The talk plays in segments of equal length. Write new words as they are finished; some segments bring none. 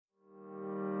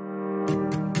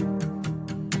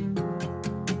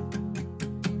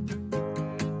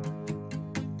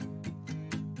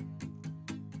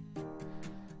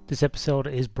This episode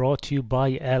is brought to you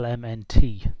by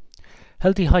LMNT.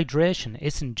 Healthy hydration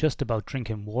isn't just about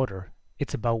drinking water,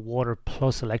 it's about water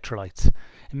plus electrolytes.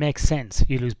 It makes sense,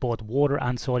 you lose both water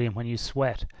and sodium when you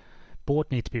sweat.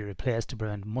 Both need to be replaced to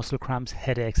prevent muscle cramps,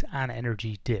 headaches and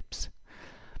energy dips.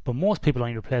 But most people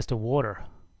only replace the water.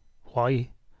 Why?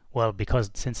 Well,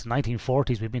 because since the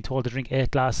 1940s we've been told to drink 8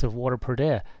 glasses of water per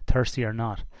day, thirsty or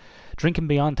not. Drinking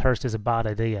beyond thirst is a bad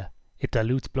idea. It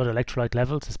dilutes blood electrolyte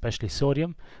levels, especially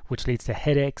sodium, which leads to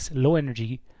headaches, low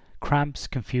energy, cramps,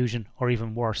 confusion, or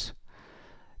even worse.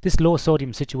 This low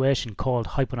sodium situation called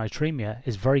hyponatremia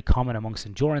is very common amongst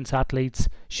endurance athletes,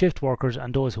 shift workers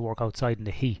and those who work outside in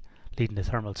the heat, leading to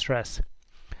thermal stress.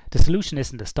 The solution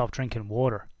isn't to stop drinking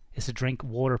water, it's to drink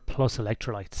water plus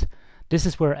electrolytes. This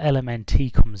is where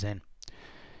LMNT comes in.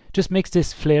 Just mix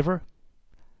this flavour,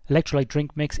 electrolyte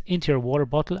drink mix into your water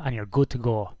bottle and you're good to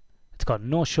go. It's got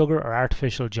no sugar or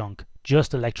artificial junk,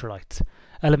 just electrolytes.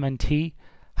 LMNT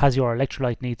has your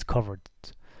electrolyte needs covered.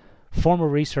 Former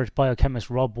research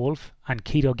biochemist Rob Wolf and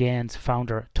Keto Gains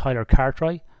founder Tyler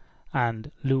Cartwright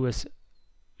and Louis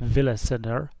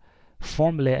Villasener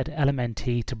formulated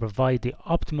LMNT to provide the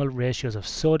optimal ratios of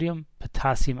sodium,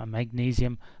 potassium and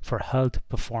magnesium for health,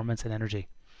 performance and energy.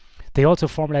 They also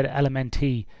formulated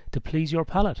LMNT to please your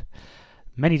palate.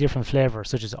 Many different flavours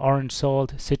such as orange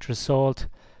salt, citrus salt,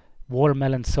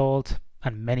 watermelon salt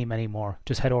and many more.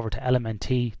 Just head over to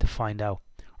LMNT to find out.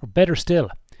 Or better still,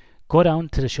 go down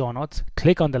to the show notes,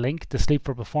 click on the link, the Sleep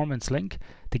for Performance link,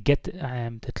 to get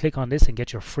to click on this and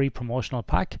get your free promotional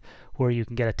pack where you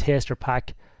can get a taster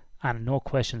pack and no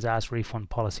questions asked refund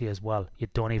policy as well. You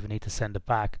don't even need to send it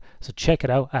back. So check it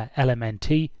out at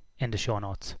LMNT in the show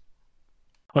notes.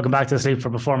 Welcome back to the Sleep for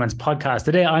Performance podcast.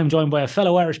 Today I'm joined by a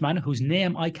fellow Irishman whose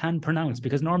name I can pronounce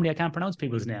because normally I can't pronounce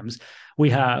people's names.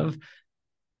 It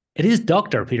is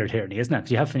Dr. Peter Tierney, isn't it?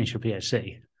 You have finished your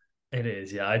PhD. It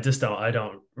is, yeah. I feel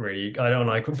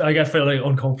like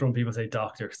uncomfortable when people say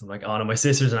doctor because I'm like, oh no, my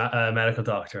sister's a medical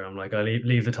doctor. I'm like, I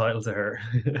leave the title to her.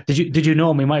 Did you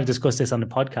know, we might have discussed this on the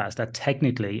podcast, that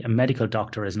technically a medical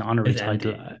doctor is an honorary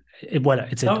title.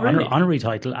 It's an honorary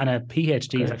title, and a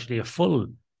PhD is actually a full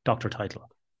doctor title.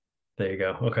 There you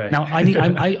go. Okay. Now,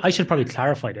 I should probably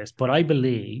clarify this, but I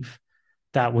believe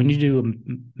that when you do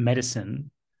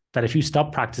medicine, that if you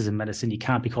stop practicing medicine, you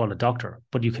can't be called a doctor,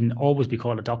 but you can always be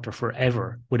called a doctor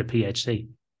forever with a PhD.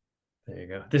 There you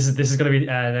go. This is going to be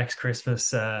next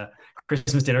Christmas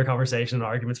dinner conversation and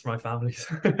arguments for my families.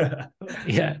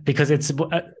 Yeah, because it's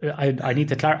I need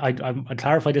to I'll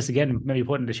clarify this again, maybe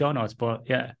put in the show notes. But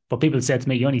yeah, but people said to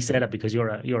me, you only say that because you're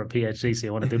a PhD, so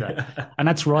you want to do that, and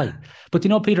that's right. But you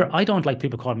know, Peter, I don't like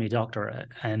people calling me doctor,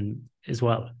 and as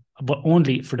well, but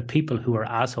only for the people who are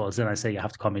assholes. Then I say you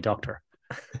have to call me doctor.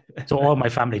 So all my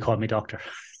family called me doctor.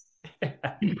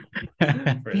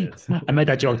 Brilliant. I made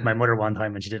that joke to my mother one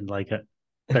time and she didn't like it.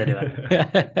 But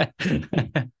anyway.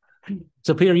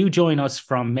 So Peter, you join us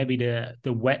from maybe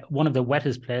one of the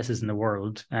wettest places in the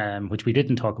world, which we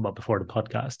didn't talk about before the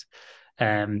podcast.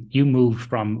 You moved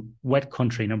from wet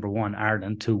country number 1,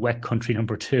 Ireland, to wet country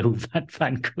number 2,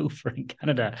 Vancouver in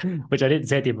Canada, which I didn't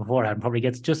say to you beforehand, probably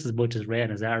gets just as much as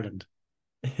rain as Ireland.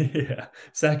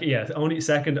 Second only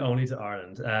to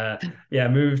Ireland.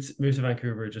 Moved to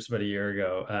Vancouver just about a year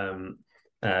ago,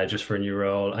 just for a new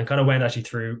role, and kind of went actually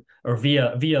through or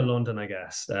via London, I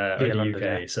guess, or the London, UK.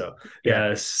 Yeah. So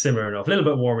yeah, similar enough. A little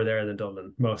bit warmer there than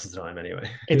Dublin most of the time, anyway.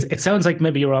 It sounds like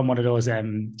maybe you're on one of those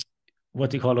what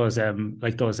do you call those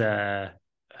like those what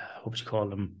would you call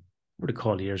them? What were they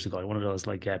called years ago? One of those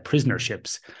like prisoner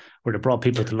ships where they brought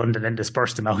people to London and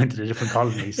dispersed them out into the different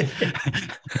colonies.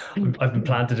 I've been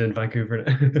planted in Vancouver.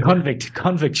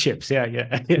 Convict ships,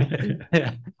 yeah.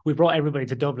 We brought everybody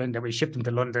to Dublin, then we shipped them to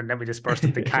London, then we dispersed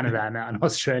them to Canada and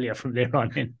Australia from there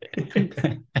on in.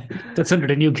 That's under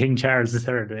the new King Charles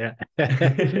III,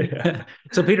 yeah.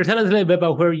 So Peter, tell us a little bit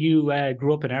about where you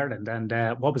grew up in Ireland and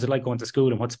what was it like going to school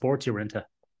and what sports you were into?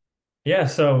 Yeah,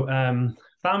 so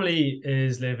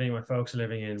my folks are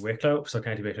living in Wicklow, so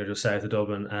County Wicklow, just south of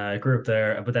Dublin. I grew up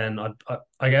there, but then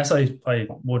I guess I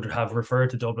would have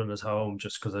referred to Dublin as home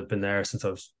just because I've been there since I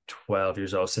was 12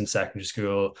 years old, since secondary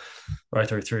school, right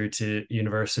through to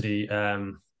university.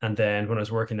 And then when I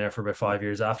was working there for about 5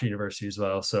 years after university as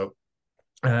well. So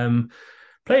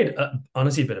played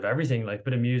honestly a bit of everything, like a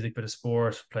bit of music, bit of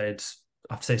sport, played,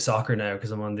 I have to say soccer now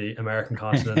because I'm on the American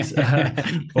continent.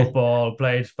 Football,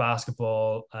 played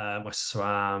basketball, I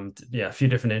swam, a few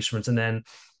different instruments. And then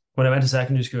when I went to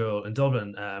secondary school in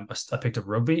Dublin, I picked up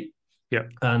rugby. Yeah.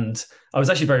 And I was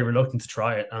actually very reluctant to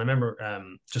try it. And I remember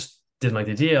just didn't like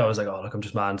the idea. I was like, oh, look, I'm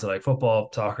just mad into like football,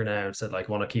 soccer now, and said like,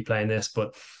 want to keep playing this.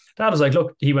 But dad was like,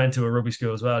 look, he went to a rugby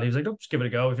school as well. He was like, look, just give it a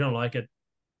go. If you don't like it,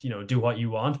 do what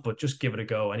you want, but just give it a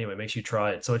go anyway. Make sure you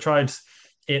try it. So I tried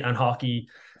it and hockey.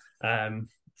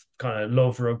 Kind of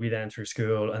loved rugby then through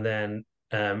school, and then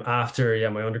after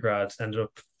my undergrad ended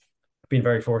up being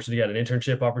very fortunate to get an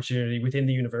internship opportunity within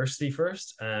the university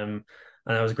first. And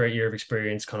that was a great year of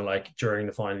experience, kind of like during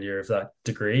the final year of that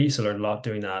degree. So learned a lot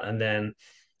doing that, and then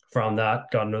from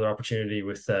that got another opportunity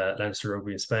with Leinster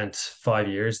Rugby and spent 5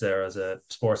 years there as a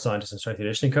sports scientist and strength and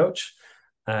conditioning coach.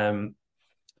 Um,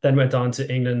 then went on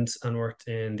to England and worked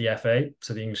in the FA,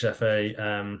 so the English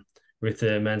FA, with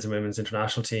the men's and women's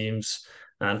international teams.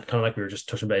 And kind of like we were just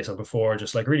touching base on before,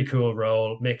 just like really cool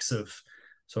role, mix of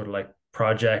sort of like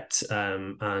project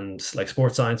and like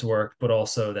sports science work, but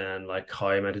also then like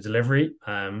high amount of delivery.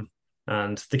 And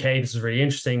the cadence was really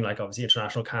interesting. Like obviously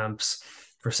international camps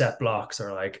for set blocks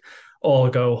are like all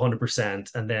go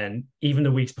 100%, and then even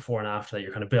the weeks before and after that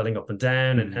you're kind of building up and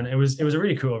down, and it was a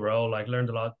really cool role. Like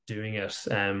learned a lot doing it,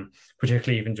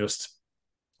 particularly even just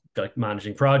like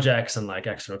managing projects and like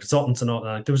external consultants and all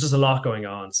that. Like, there was just a lot going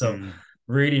on, so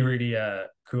really really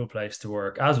cool place to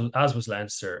work, as was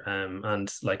Leinster,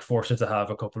 and like fortunate to have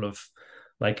a couple of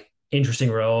like interesting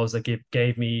roles that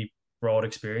gave me broad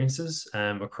experiences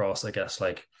across, I guess,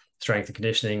 like strength and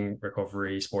conditioning,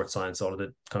 recovery, sports science, all of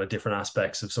the kind of different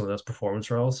aspects of some of those performance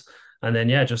roles. And then,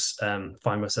 just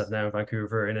find myself now in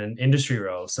Vancouver in an industry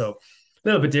role. So a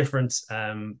little bit different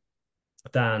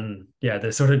than,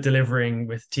 the sort of delivering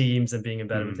with teams and being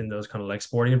embedded within those kind of like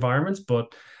sporting environments.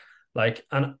 But like,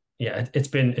 and it's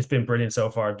been brilliant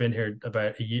so far. I've been here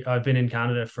about a year. I've been in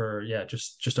Canada for,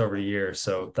 just over a year.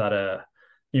 So that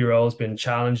new role has been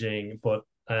challenging, but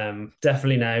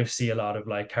definitely now see a lot of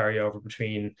like carryover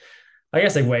between, I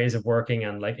guess, like ways of working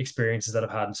and like experiences that I've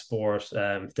had in sport.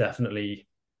 Definitely,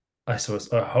 I suppose,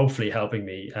 hopefully helping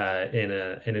me in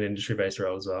an industry based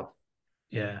role as well.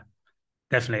 Yeah,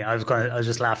 definitely. I was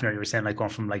just laughing at you were saying like going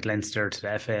from like Leinster to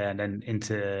the FA and then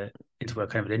into a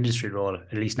kind of an industry role.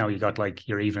 At least now you got like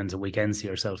your evenings and weekends to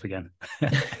yourself again.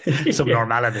 Some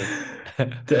normality.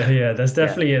 That's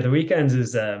definitely the weekends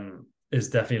is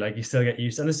definitely like you still get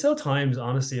used to. And there's still times,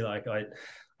 honestly, like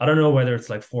I don't know whether it's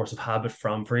like force of habit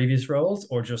from previous roles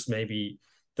or just maybe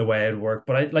the way it worked,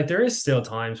 but I like there is still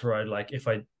times where I like if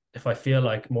I feel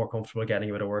like more comfortable getting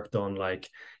a bit of work done like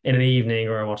in an evening,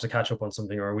 or I want to catch up on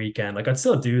something, or a weekend, like I'd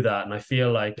still do that. And I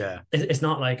feel like it's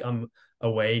not like I'm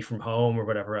away from home or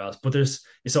whatever else, but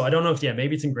so I don't know if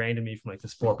maybe it's ingrained in me from like the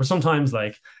sport, but sometimes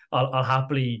like I'll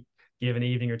happily give an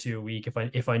evening or two a week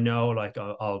if I know like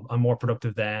I'm more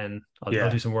productive then I'll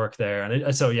do some work there. And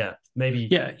maybe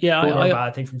good or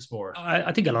bad thing from sport.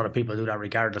 I think a lot of people do that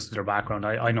regardless of their background.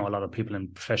 I know a lot of people in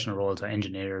professional roles,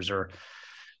 engineers or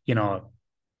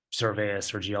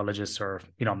surveyors or geologists or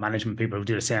management people who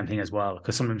do the same thing as well,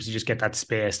 because sometimes you just get that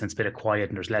space and it's a bit of quiet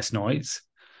and there's less noise.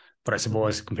 But I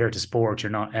suppose compared to sport,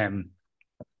 you're not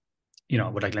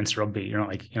with like Leinster Rugby, you're not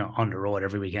like on the road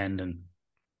every weekend and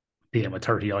dealing with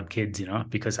 30 odd kids,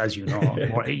 because as you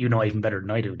know, even better than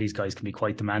I do, these guys can be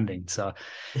quite demanding. So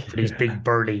for these big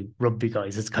burly rugby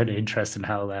guys, it's kind of interesting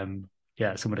how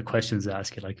some of the questions they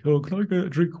ask you, like, oh, can I get a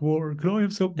drink of water? Can I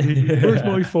have something? Where's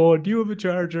my phone? Do you have a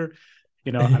charger?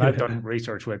 And I've done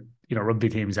research with rugby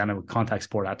teams and with contact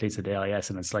sport athletes at the AIS,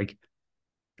 and it's like,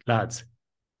 lads,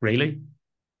 really?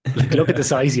 Like, look at the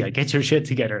size of you. Get your shit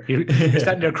together. You're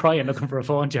standing there crying, looking for a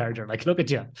phone charger. Like, look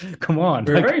at you. Come on.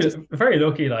 We're very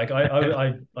lucky. Like,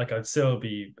 I'd still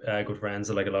be good friends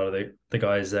with like a lot of the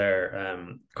guys there.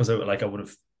 Because I would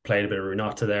have played a bit of rugby,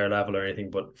 not to their level or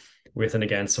anything, but with and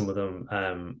against some of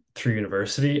them through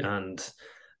university. And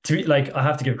to be like, I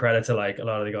have to give credit to like a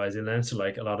lot of the guys in Leinster.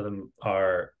 Like, a lot of them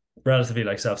are relatively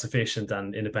like self-sufficient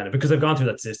and independent because they've gone through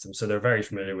that system, so they're very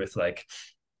familiar with like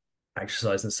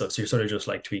exercise and stuff. So you're sort of just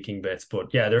like tweaking bits.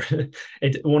 But I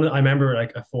remember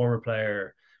like a former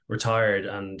player retired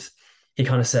and he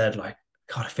kind of said like,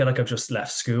 God, I feel like I've just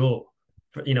left school.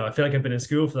 I feel like I've been in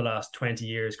school for the last 20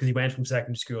 years, because he went from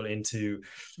secondary school into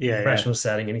professional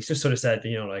setting. And he's just sort of said,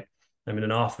 like, I'm in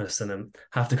an office and I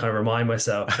have to kind of remind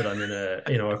myself that I'm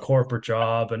in a corporate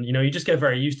job. And, you just get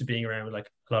very used to being around with like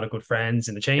a lot of good friends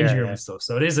in the changing room and stuff.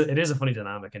 So it is a funny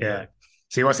dynamic anyway. Yeah.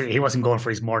 So he wasn't going for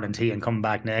his morning tea and coming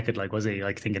back naked, like, was he?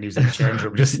 Like thinking he was in the change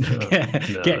room, just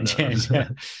getting changed. Yeah.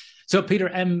 So Peter,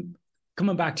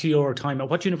 coming back to your time,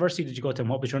 what university did you go to and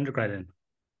what was your undergrad in?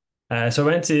 So I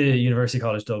went to University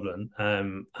College Dublin,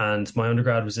 and my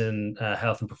undergrad was in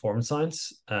health and performance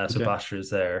science, so Okay. bachelor's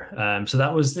there. So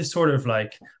that was this sort of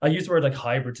like I use the word like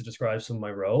hybrid to describe some of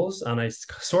my roles, and I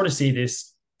sort of see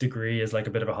this degree as like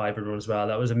a bit of a hybrid one as well.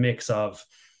 That was a mix of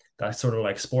that sort of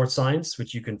like sports science,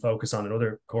 which you can focus on in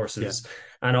other Yeah. courses,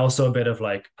 and also a bit of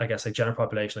like I guess like general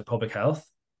population, like public health.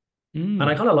 And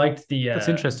I Mm, kind of liked the that's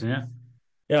interesting. Yeah.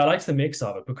 yeah, I liked the mix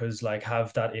of it because like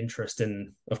have that interest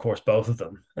in, of course, both of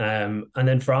them. And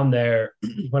then from there,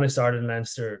 when I started in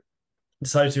Leinster,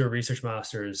 decided to do a research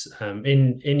master's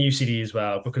in UCD as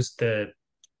well because the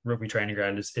rugby training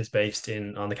ground is based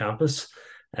in on the campus.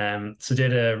 So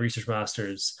did a research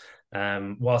master's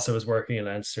whilst I was working in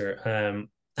Leinster.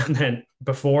 And then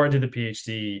before I did the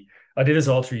PhD, I did this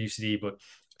all through UCD, but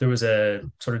there was a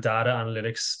sort of data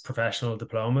analytics professional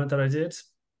diploma that I did,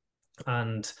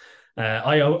 and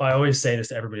I always say this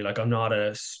to everybody, like I'm not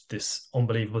this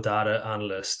unbelievable data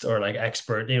analyst or like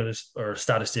expert, this or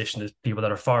statistician. There's people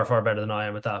that are far better than I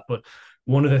am at that. But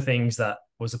one of the things that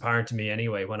was apparent to me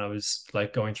anyway when I was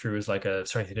like going through as like a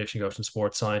strength and conditioning coach and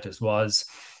sports scientist was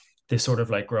this sort of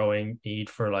like growing need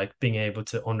for like being able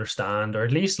to understand or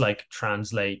at least like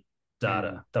translate Mm,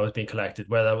 data that was being collected,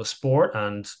 whether that was sport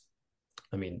and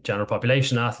I mean general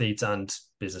population, athletes and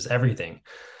business, everything.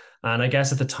 And I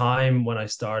guess at the time when I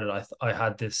started, I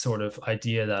had this sort of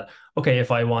idea that, okay, if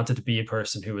I wanted to be a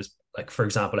person who was like, for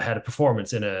example, a head of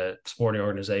performance in a sporting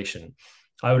organization,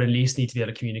 I would at least need to be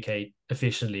able to communicate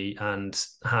efficiently and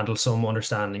handle some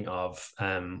understanding of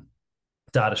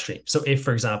data stream. So if,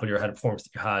 for example, you're a head of performance,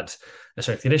 you had a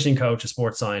strength conditioning coach, a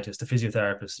sports scientist, a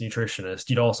physiotherapist, a nutritionist,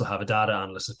 you'd also have a data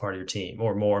analyst as part of your team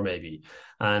or more maybe.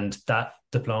 And that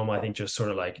diploma, I think, just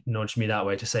sort of like nudged me that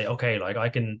way to say, okay, like I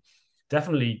can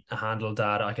definitely handle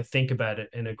data. I can think about it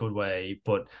in a good way,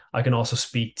 but I can also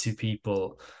speak to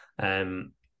people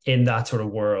in that sort of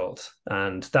world.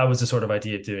 And that was the sort of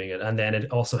idea of doing it. And then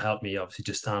it also helped me obviously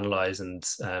just analyze and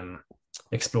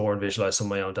explore and visualize some of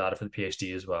my own data for the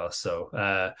PhD as well.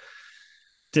 So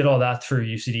did all that through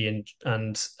UCD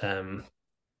and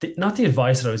not the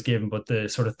advice that I was given, but the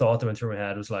sort of thought that went through my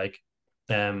head was like,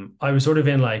 I was sort of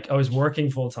in like I was working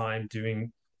full time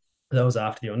doing those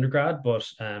after the undergrad, but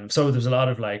so there's a lot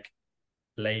of like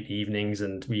late evenings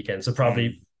and weekends. So mm.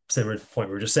 probably similar to the point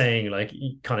we were just saying, like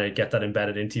you kind of get that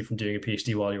embedded into you from doing a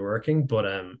PhD while you're working.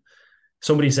 But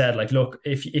somebody said like, look,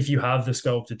 if you have the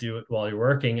scope to do it while you're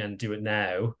working and do it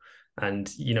now, and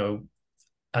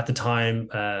at the time,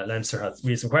 Leinster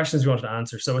we had some questions we wanted to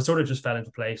answer, so it sort of just fell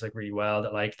into place like really well.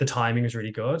 That like the timing was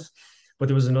really good. But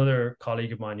there was another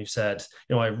colleague of mine who said,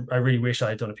 I really wish I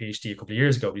had done a PhD a couple of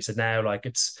years ago. But he said now, like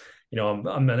it's, I'm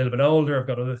a little bit older. I've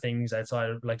got other things outside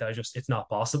of like that. It's not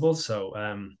possible. So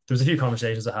there was a few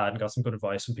conversations I had and got some good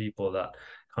advice from people that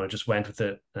kind of just went with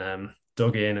it,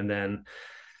 dug in, and then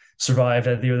survived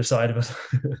at the other side of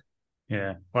it.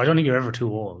 Yeah. Well, I don't think you're ever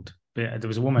too old. But there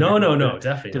was a woman. No,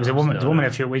 definitely There was a not. woman. The No, woman a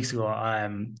no. few weeks ago.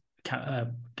 Can't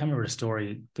remember the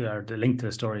story, the link to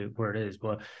the story where it is,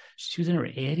 but she was in her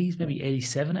 80s, maybe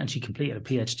 87, and she completed a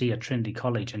PhD at Trinity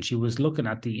College, and she was looking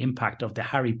at the impact of the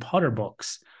Harry Potter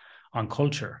books on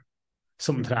culture,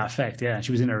 something to that effect. Yeah, and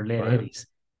she was in her late Wow. 80s.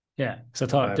 Yeah, so I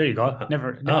thought, Wow. there you go.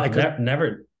 Never, Oh, like,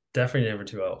 never, definitely never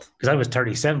too old. because I was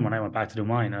 37 when I went back to do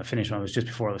mine. I finished when I was just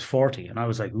before I was 40. And I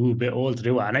was like, ooh, a bit old to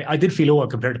do it. And I did feel old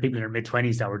compared to people in their mid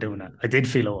 20s that were doing it. I did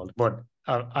feel old. But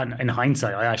in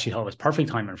hindsight, I actually thought it was perfect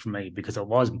timing for me because I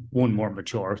was one, more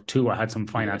mature. Two, I had some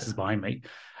finances Yeah. behind me.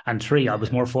 And three, I was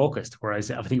Yeah. more focused. Whereas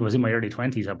I think it was in my early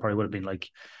 20s, I probably would have been like,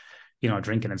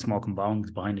 drinking and smoking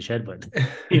bongs behind the shed. But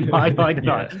Yeah. I just don't think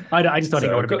I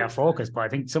So would have been that focused. But I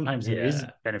think sometimes it is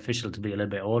yeah. beneficial to be a little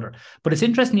bit older. But it's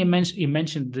interesting you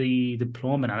mentioned the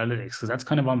diploma in analytics because that's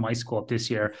kind of on my scope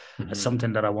this year as Mhm.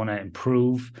 something that I want to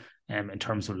improve. In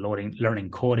terms of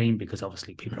learning coding, because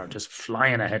obviously people are just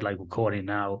flying ahead like with coding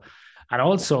now, and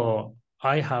also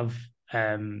I have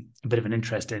a bit of an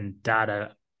interest in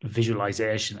data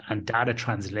visualization and data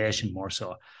translation more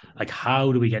so. Like,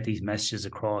 how do we get these messages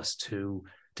across to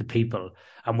people?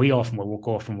 And we often will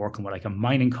go from working with like a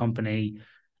mining company.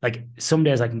 Like some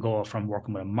days I can go from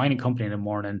working with a mining company in the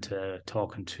morning to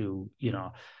talking to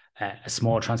a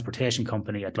small transportation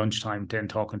company at lunchtime, then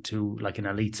talking to like an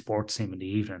elite sports team in the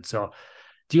evening. So,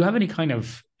 do you have any kind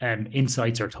of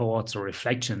insights or thoughts or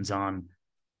reflections on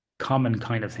common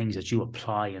kind of things that you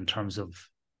apply in terms of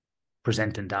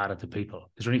presenting data to people?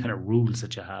 Is there any kind of rules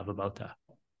that you have about that?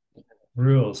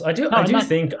 Rules. I No, do not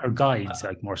think or guides, uh,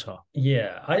 like more so.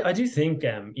 yeah, I do think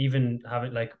even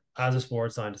having like as a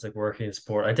sports scientist, like working in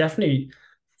sport, I definitely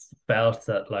felt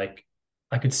that like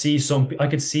I could see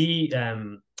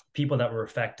people that were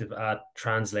effective at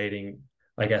translating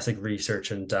I guess, like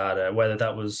research and data, whether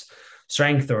that was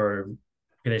strength or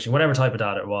conditioning, whatever type of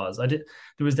data it was. There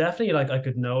was definitely like I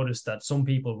could notice that some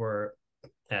people were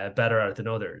better at it than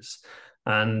others.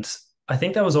 And I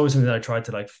think that was always something that I tried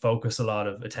to like focus a lot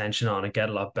of attention on and get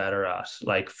a lot better at,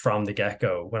 like from the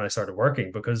get-go when I started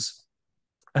working, because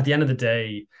at the end of the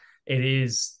day, it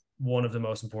is one of the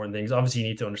most important things. Obviously, you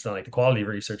need to understand like the quality of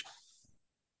research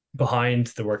behind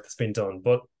the work that's been done.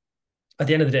 But at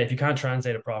the end of the day, if you can't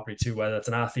translate it properly to whether it's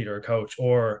an athlete or a coach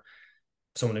or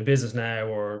someone in business now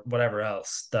or whatever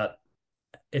else, that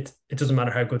it doesn't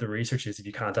matter how good the research is if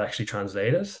you can't actually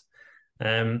translate it.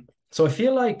 So I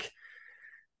feel like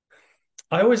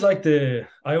I always like the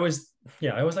I always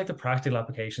like the practical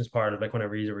applications part of like when I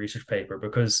read a research paper,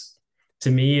 because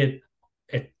to me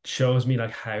it shows me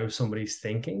like how somebody's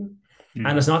thinking.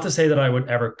 And it's not to say that I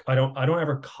don't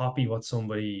ever copy what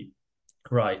somebody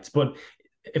writes, but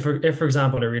if for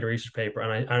example I read a research paper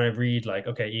and I read like,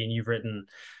 okay, Ian, you've written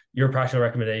your practical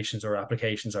recommendations or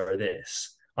applications are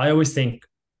this. I always think,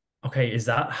 okay, is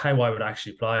that how I would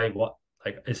actually apply what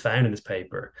like is found in this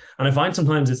paper? And I find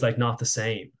sometimes it's like not the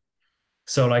same.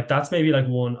 So like that's maybe like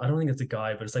one, I don't think it's a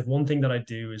guide, but it's like one thing that I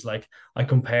do is like I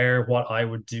compare what I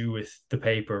would do with the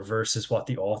paper versus what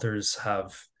the authors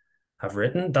have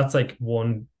written. That's like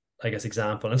one, I guess,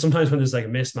 example. And sometimes when there's like a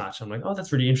mismatch, I'm like, oh,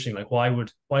 that's really interesting. Like why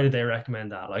did they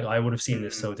recommend that? Like I would have seen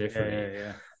this so Yeah, differently. yeah,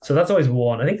 yeah. So that's always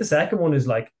one. I think the second one is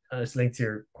like, and it's linked to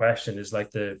your question, is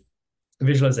like the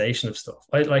visualization of stuff.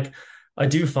 I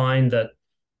do find that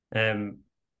um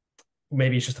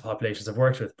maybe it's just the populations I've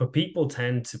worked with, but people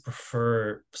tend to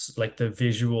prefer like the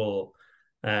visual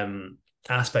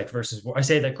aspect versus, I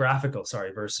say that graphical,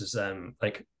 sorry, versus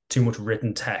like too much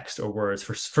written text or words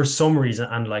for some reason,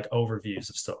 and like overviews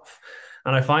of stuff.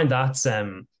 And I find that's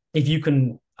if you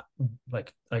can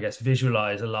like, I guess,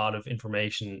 visualize a lot of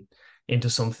information into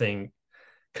something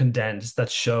condensed that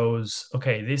shows,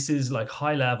 okay, this is like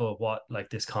high level of what like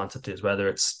this concept is, whether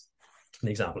it's an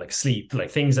example like sleep,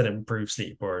 like things that improve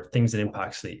sleep or things that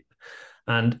impact sleep.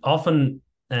 And often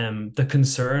the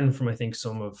concern from I think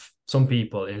some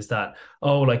people is that,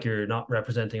 oh, like you're not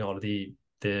representing all of the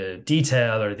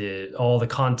detail or the all the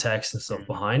context and stuff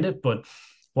behind it. But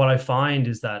what I find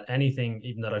is that anything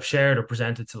even that I've shared or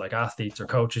presented to like athletes or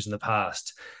coaches in the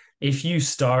past, if you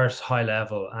start high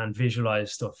level and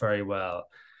visualize stuff very well,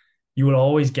 you will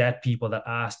always get people that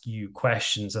ask you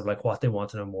questions of like what they want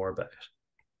to know more about.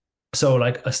 So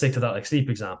like I stick to that like sleep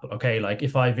example. Okay, like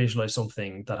if I visualize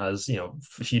something that has, you know,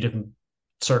 a few different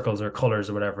circles or colors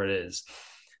or whatever it is,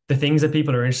 the things that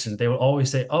people are interested in, they will always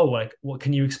say, oh, like, what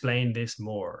can you explain this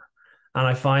more? And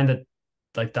I find that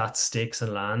like that sticks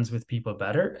and lands with people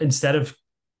better, instead of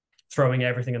throwing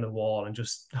everything in the wall and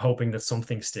just hoping that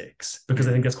something sticks, because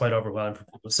I think that's quite overwhelming for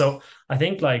people. So I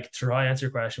think like to try answer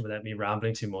your question without me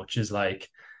rambling too much is like,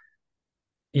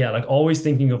 yeah, like always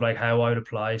thinking of like how I would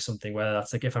apply something, whether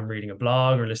that's like if I'm reading a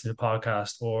blog or listening to a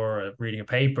podcast or reading a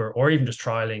paper or even just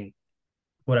trialing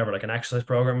whatever, like an exercise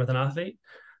program with an athlete.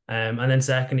 And then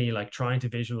secondly, like trying to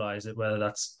visualize it, whether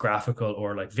that's graphical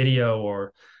or like video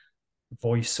or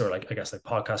voice or like, I guess, like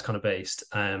podcast kind of based.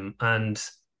 And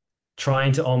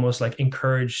trying to almost like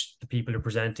encourage the people you're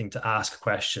presenting to ask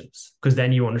questions, because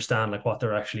then you understand like what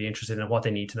they're actually interested in and what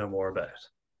they need to know more about.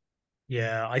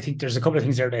 Yeah, I think there's a couple of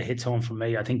things there that hits home for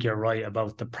me. I think you're right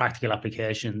about the practical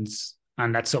applications,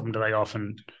 and that's something that I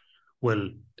often will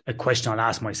a question I'll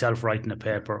ask myself writing a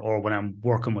paper, or when I'm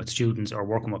working with students or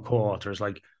working with co-authors,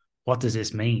 like, what does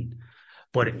this mean?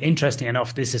 But interesting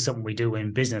enough, this is something we do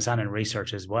in business and in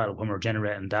research as well when we're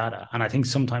generating data. And I think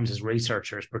sometimes as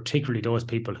researchers, particularly those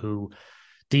people who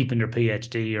deep in their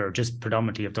PhD or just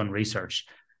predominantly have done research,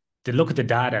 they look at the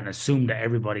data and assume that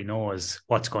everybody knows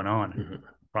what's going on. Mm-hmm.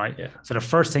 Right. Yeah. So the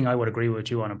first thing I would agree with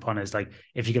you on upon is like,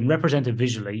 if you can represent it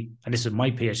visually, and this is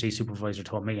my PhD supervisor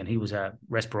told me, and he was a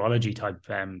respiratory type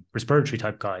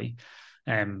guy,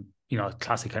 you know,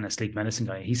 classic kind of sleep medicine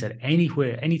guy. He said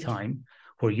anywhere, anytime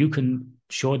where you can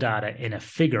show data in a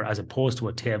figure as opposed to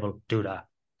a table, do that.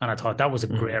 And I thought that was a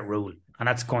great rule. And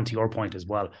that's going to your point as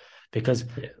well, because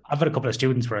I've had a couple of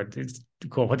students where it's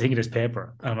go, what do you think of this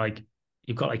paper? And I'm like,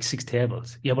 you've got like 6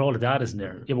 tables. Yeah, but all the data's in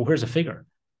there. Yeah, but where's a figure?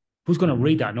 Who's going to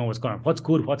read that? No, what's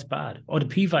good, what's bad? Oh, the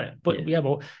p-value. But yeah,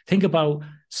 but think about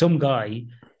some guy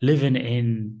living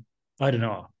in, I don't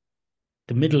know,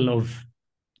 the middle of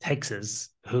Texas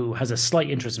who has a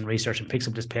slight interest in research and picks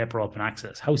up this paper up in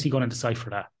Access. How is he going to decipher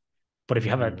that? But if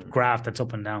you have a graph that's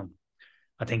up and down,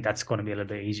 I think that's going to be a little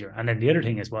bit easier. And then the other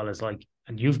thing as well is like,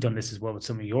 and you've done this as well with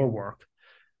some of your work,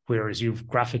 whereas you've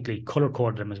graphically color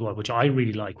coded them as well, which I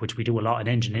really like, which we do a lot in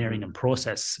engineering and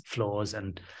process flows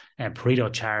and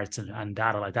Pareto charts and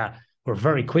data like that. where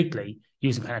very quickly,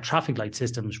 using kind of traffic light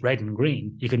systems, red and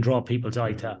green, you can draw people's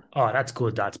eye to, oh, that's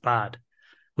good, that's bad,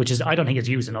 which is, I don't think it's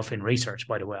used enough in research,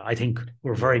 by the way. I think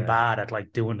we're very bad at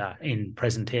like doing that in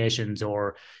presentations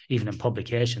or even in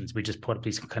publications. We just put up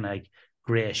these kind of like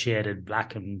gray shaded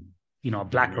black and,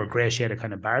 black or gray shaded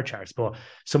kind of bar charts. But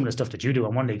some of the stuff that you do,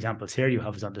 and one of the examples here you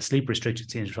have is on the sleep restriction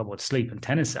scenes, trouble with sleep and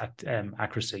tennis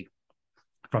accuracy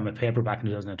from a paper back in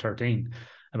 2013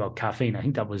 about caffeine. I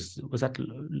think was that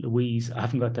Louise? I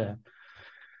haven't got the.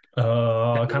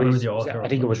 I can't remember the author. I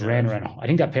think it was Rayner and I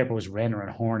think that paper was Rayner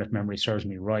and Horn, if memory serves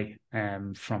me right,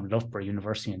 from Loughborough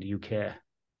University in the UK.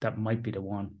 That might be the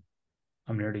one.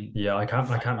 I'm nearly. Yeah, I can't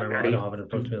remember. I don't have it in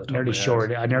front of me. I'm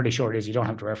nearly sure it is. You don't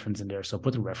have the reference in there, so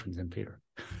put the reference in, Peter.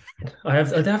 I'd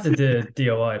have the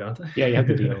DOI, don't I? Yeah, you have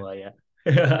the DOI.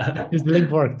 Yeah. Does the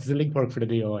link work? Does the link work for the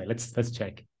DOI? Let's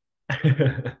check.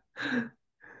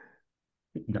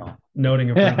 No. Noting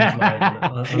improvements live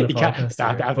on the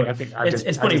podcast.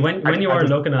 It's funny when you are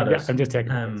looking at it. I'm just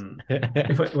taking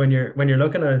when you're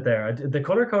looking at it there, the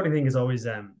color coding thing is always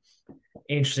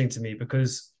interesting to me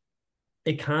because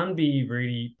it can be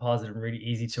really positive and really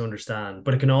easy to understand,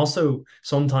 but it can also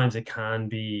sometimes it can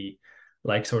be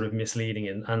like sort of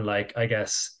misleading and like I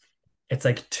guess it's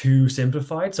like too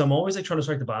simplified. So I'm always like trying to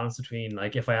strike the balance between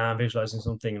like if I am visualizing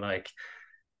something like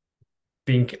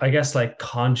being, I guess, like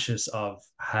conscious of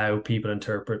how people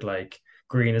interpret like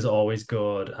green is always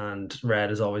good and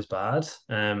red is always bad.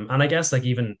 And I guess like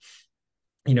even,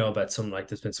 about some like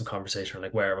there's been some conversation on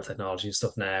like wearable technology and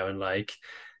stuff now and like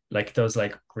those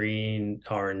like green,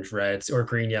 orange, reds or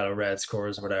green, yellow, red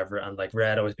scores or whatever, and like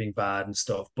red always being bad and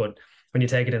stuff. But when you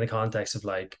take it in the context of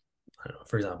like, I don't know,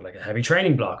 for example, like a heavy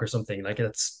training block or something, like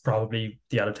it's probably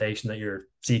the adaptation that you're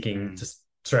seeking to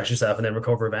stretch yourself and then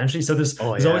recover eventually. So there's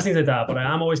always things like that, but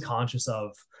I am always conscious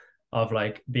of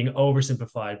like being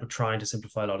oversimplified, but trying to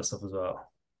simplify a lot of stuff as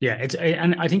well. Yeah,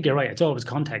 and I think you're right. It's always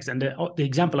context. And the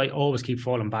example I always keep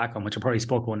falling back on, which I probably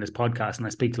spoke about on this podcast, and I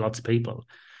speak to lots of people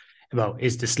about,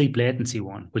 is the sleep latency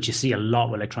one, which you see a lot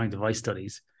with electronic device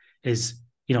studies. Is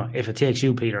if it takes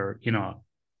you, Peter,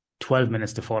 12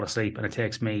 minutes to fall asleep, and it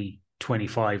takes me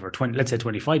 25 or 20, let's say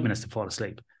 25 minutes to fall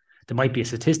asleep, there might be a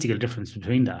statistical difference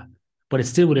between that. But it's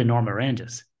still within normal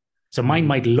ranges. So mine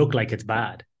might look like it's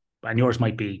bad, and yours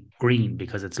might be green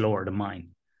because it's lower than mine.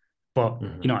 But,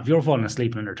 if you're falling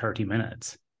asleep in under 30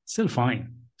 minutes, it's still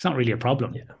fine. It's not really a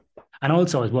problem. Yeah. And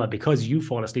also as well, because you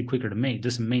fall asleep quicker than me,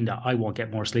 doesn't mean that I won't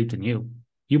get more sleep than you.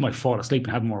 You might fall asleep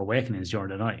and have more awakenings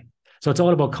during the night. So it's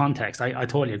all about context. I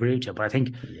totally agree with you. But I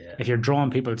think if you're drawing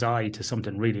people's eye to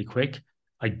something really quick,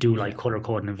 I do like color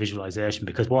coding and visualization,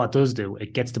 because what it does do,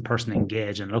 it gets the person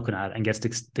engaged and looking at it and gets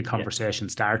the conversation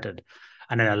started.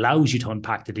 And it allows you to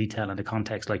unpack the detail and the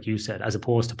context, like you said, as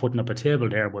opposed to putting up a table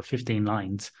there with 15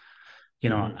 lines,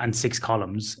 and 6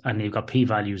 columns, and you've got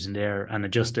p-values in there and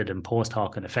adjusted and post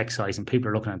hoc and effect size, and people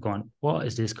are looking at going, what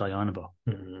is this guy on about?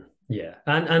 Yeah.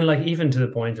 And like even to the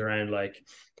point around like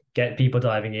get people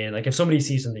diving in. Like if somebody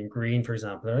sees something green, for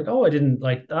example, they're like, oh, I didn't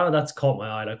like, that's caught my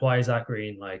eye. Like, why is that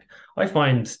green? Like, I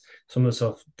find some of the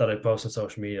stuff that I post on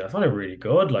social media, I find it really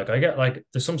good. Like I get like,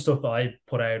 there's some stuff that I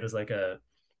put out as like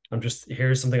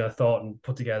here's something I thought and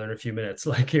put together in a few minutes.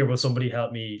 Like, here will somebody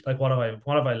help me? Like, what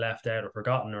have I left out or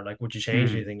forgotten? Or like, would you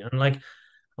change anything? And like,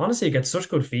 honestly, it gets such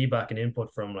good feedback and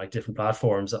input from like different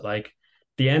platforms that like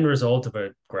the end result of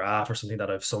a graph or something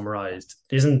that I've summarized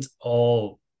isn't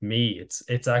all me.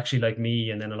 It's actually like me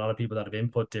and then a lot of people that have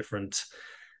input different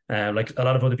like a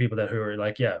lot of other people who are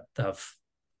like have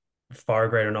far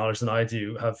greater knowledge than I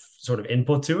do have sort of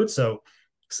input to it. So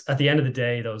at the end of the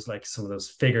day, those like some of those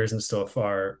figures and stuff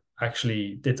are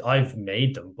actually I've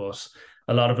made them, but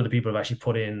a lot of other people have actually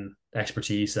put in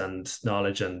expertise and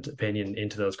knowledge and opinion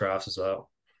into those graphs as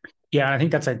well. Yeah, I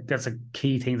think that's a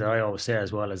key thing that I always say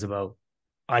as well, is about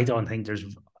I think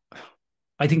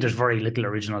there's very little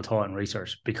original thought in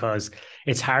research, because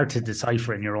it's hard to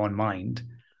decipher in your own mind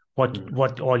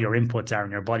what all your inputs are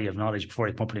in your body of knowledge before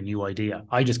you come up with a new idea.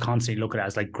 I just constantly look at it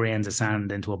as like grains of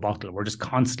sand into a bottle. We're just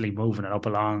constantly moving it up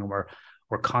along, and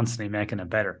we're constantly making it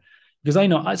better. Because I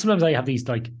know sometimes I have these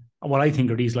like what I think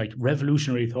are these like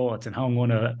revolutionary thoughts and how I'm going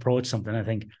to approach something. I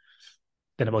think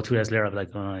then about 2 days later, I'll be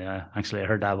like, oh yeah, actually I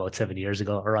heard that about 7 years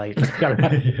ago. All right.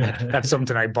 That's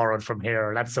something I borrowed from here.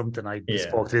 Or that's something I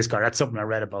spoke to this guy. That's something I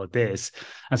read about this.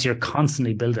 And so you're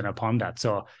constantly building upon that.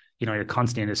 So, you're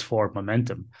constantly in this forward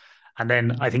momentum. And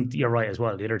then I think you're right as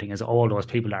well. The other thing is all those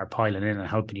people that are piling in and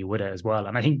helping you with it as well.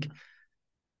 And I think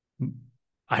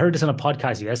I heard this on a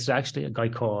podcast yesterday, actually, a guy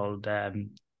called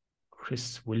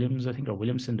Chris Williams, I think, or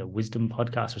Williamson, the Wisdom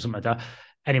podcast or something like that.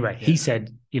 Anyway, he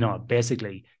said,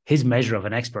 basically his measure of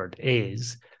an expert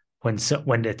is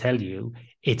when they tell you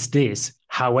it's this,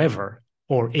 however,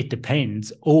 or it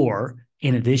depends, or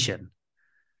in addition.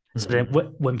 So then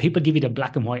Mm-hmm. when people give you the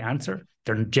black and white answer,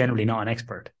 they're generally not an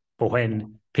expert. But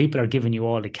when people are giving you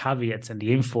all the caveats and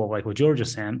the info, like what you're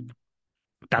just saying,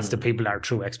 that's the Mm-hmm. people that are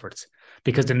true experts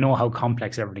because they know how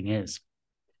complex everything is.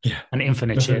 Yeah. And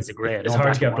infinite shades of gray, It's no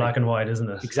hard to black and get white. black and white, isn't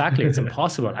Exactly. It's it?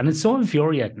 impossible. And it's so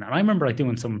infuriating. And I remember like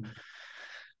doing some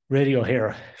radio here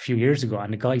a few years ago,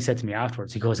 and the guy said to me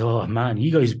afterwards, he goes, "Oh man,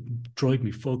 you guys drive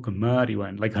me fucking mad." He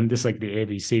went like on this like the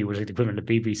ABC, which is like the equivalent of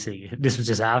BBC. This was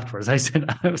just afterwards. I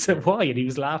said, "Why?" And he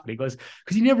was laughing. He goes,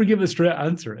 "Because you never give a straight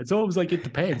answer. It's always like it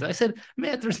depends." I said,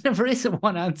 "Mate, there's never is a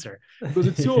one answer because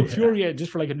it's so Yeah. infuriating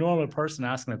just for like a normal person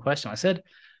asking a question." I said,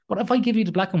 "But if I give you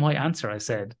the black and white answer," I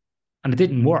said, "and it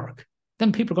didn't work."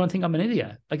 Then people are going to think I'm an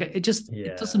idiot. Like it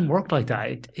Yeah. doesn't work like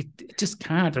that. It just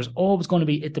can't. There's always going to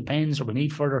be, it depends, or we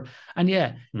need further. And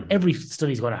yeah, Mm-hmm. every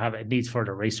study is going to have it. It needs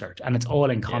further research, and it's all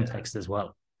in Yeah. context as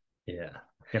well. Yeah.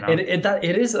 You It know. it that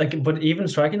it is like, but even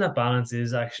striking that balance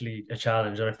is actually a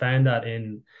challenge. And I found that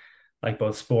in like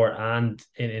both sport and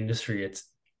in industry, it's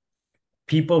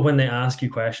people when they ask you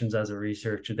questions as a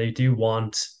researcher, they do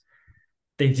want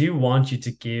you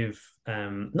to give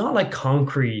not like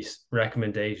concrete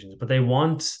recommendations, but they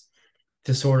want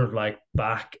to sort of like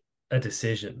back a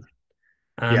decision.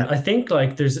 And Yeah. I think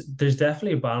like there's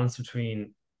definitely a balance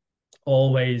between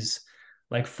always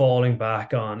like falling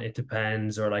back on it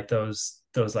depends or like those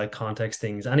like context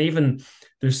things. And even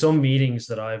there's some meetings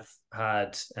that I've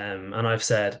had and I've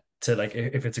said to like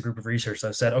if it's a group of researchers,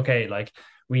 I've said, okay, like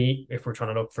we if we're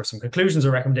trying to look for some conclusions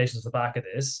or recommendations at the back of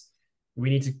this, we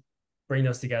need to bring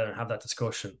those together and have that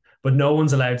discussion. But no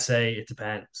one's allowed to say it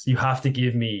depends. You have to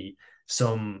give me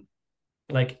some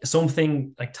like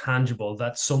something like tangible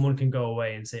that someone can go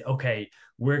away and say, okay,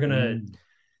 we're gonna Mm.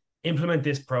 implement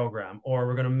this program or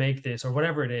we're going to make this or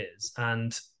whatever it is.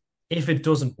 And if it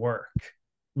doesn't work,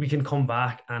 we can come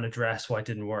back and address why it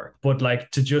didn't work. But like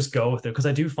to just go with it, because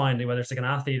I do find whether it's like an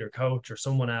athlete or coach or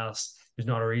someone else who's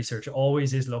not a researcher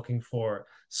always is looking for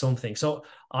something. So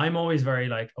I'm always very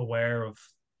like aware of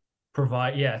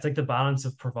yeah, it's like the balance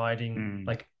of providing Mm.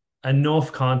 like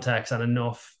enough context and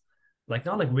enough like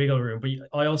not like wiggle room, but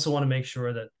I also want to make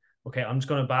sure that okay, I'm just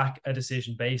going to back a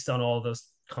decision based on all those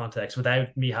contexts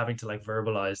without me having to like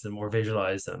verbalize them or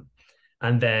visualize them.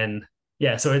 And then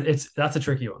yeah, so it's that's a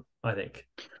tricky one, I think.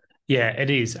 Yeah, it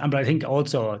is. And but I think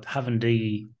also having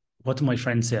the, what did my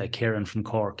friend say, Kieran from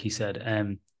Cork? He said,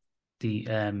 the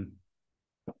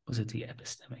was it the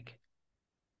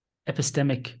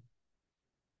epistemic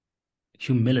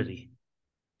humility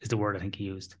is the word I think he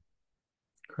used.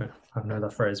 Great. I've heard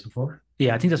that phrase before.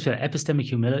 Yeah, I think that's fair. Epistemic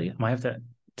humility. I might have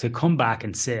to come back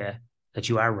and say that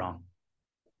you are wrong.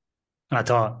 And I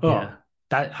thought, oh, Yeah.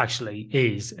 that actually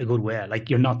is a good way. Like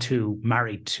you're not too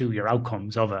married to your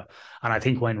outcomes of it. And I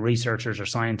think when researchers or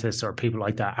scientists or people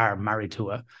like that are married to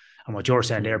it, and what you're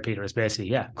saying there, Mm, Peter, is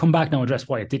basically, yeah, come back now, address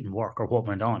why it didn't work or what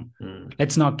went on. mm,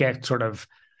 Let's not get sort of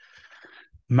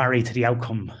married to the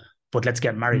outcome, but let's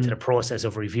get married to the mm, process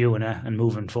of reviewing it and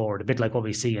moving forward. A bit like what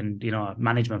we see in,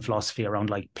 management philosophy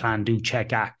around like plan, do,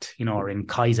 check, act, or in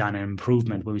Kaizen and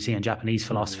improvement, what we see in Japanese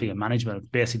philosophy mm. and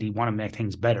management, basically want to make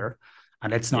things better.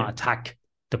 And let's not Yeah. attack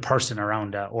the person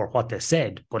around or what they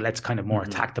said, but let's kind of more Mm-hmm.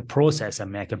 attack the process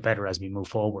and make it better as we move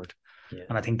forward. Yeah.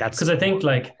 And I think that's Because I think what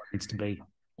like it needs to be.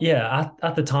 yeah,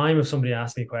 at the time if somebody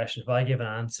asks me a question, if I give an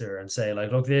answer and say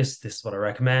like, look, this is what I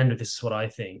recommend or this is what I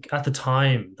think, at the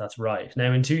time that's right.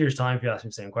 Now in 2 years' time, if you ask me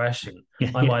the same question,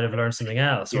 Yeah, I yeah, might have learned something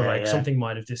else or yeah, like yeah. something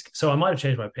might have so I might have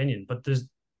changed my opinion, but there's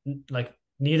like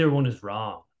neither one is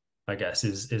wrong, I guess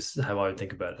is how I would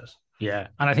think about it. Yeah.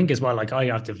 And I think as well, like I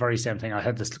have the very same thing. I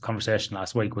had this conversation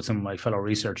last week with some of my fellow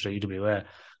researchers at UWA.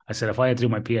 I said, if I had to do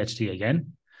my PhD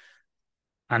again,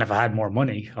 and if I had more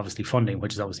money, obviously funding,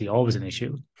 which is obviously always an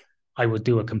issue, I would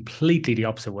do it completely the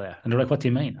opposite way. And they're like, what do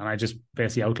you mean? And I just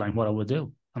basically outlined what I would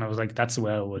do. And I was like, that's the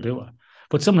way I would do Mm. it.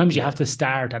 But sometimes you have Yeah. to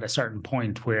start at a certain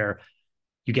point where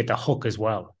you get the hook as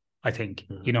well. I think,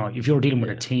 Mm. if you're dealing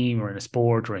with a Yeah. team or in a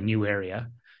sport or a new area,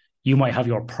 you might have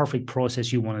your perfect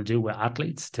process you want to do with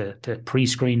athletes to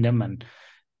pre-screen them and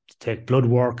take blood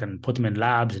work and put them in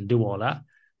labs and do all that.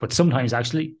 But sometimes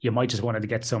actually you might just want to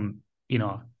get some,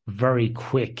 very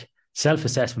quick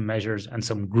self-assessment measures and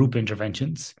some group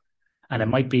interventions. And it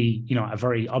Mm. might be, a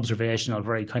very observational,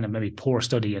 very kind of maybe poor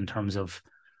study in terms of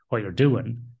what you're doing.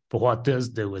 But what it does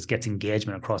do is gets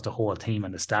engagement across the whole team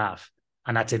and the staff.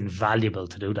 And that's invaluable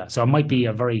to do that. So it might be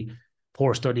a very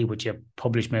poor study which you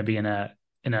publish maybe in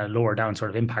a lower down sort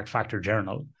of impact factor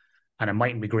journal. And it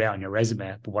mightn't be great on your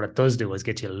resume, but what it does do is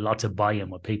get you lots of buy-in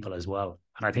with people as well.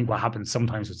 And I think what happens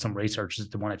sometimes with some researchers,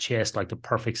 they want to chase like the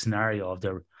perfect scenario of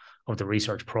the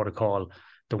research protocol.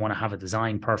 They want to have it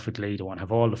designed perfectly. They want to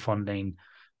have all the funding.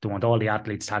 They want all the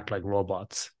athletes to act like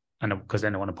robots. And because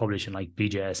then they want to publish in like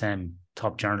BJSM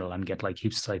top journal and get like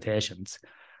heaps of citations.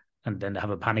 And then they have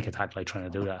a panic attack like trying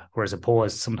to do that. Whereas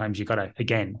opposed, sometimes you gotta,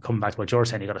 again, come back to what you're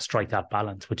saying, you gotta strike that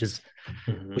balance, which is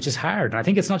hard. And I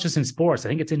think it's not just in sports. I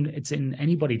think it's in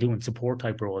anybody doing support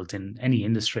type roles in any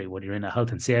industry, whether you're in a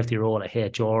health and safety role, a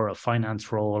HR, a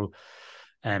finance role,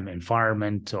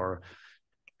 environment, or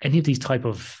any of these type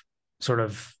of sort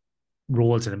of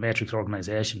roles in a matrix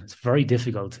organization. It's very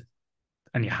difficult.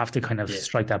 And you have to kind of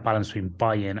strike that balance between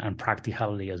buy-in and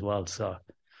practicality as well. So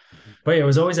but it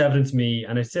was always evident to me,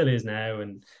 and it still is now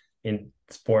in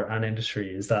sport and industry,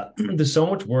 is that there's so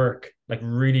much work, like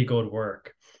really good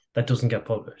work, that doesn't get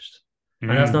published. And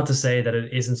that's not to say that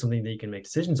it isn't something that you can make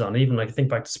decisions on. Even like think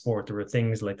back to sport, there were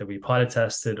things like that we pilot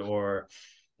tested or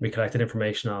we collected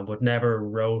information on, but never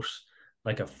wrote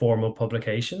like a formal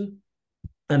publication.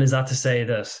 And is that to say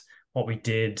that what we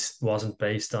did wasn't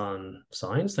based on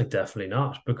science? Like definitely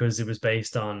not, because it was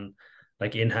based on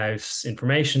like in-house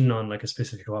information on like a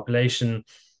specific population.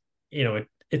 You know,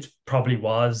 it probably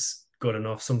was good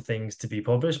enough, some things to be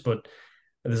published, but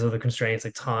there's other constraints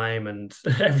like time and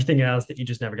everything else that you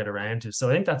just never get around to. So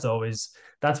I think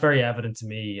that's very evident to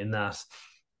me in that,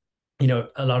 you know,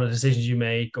 a lot of decisions you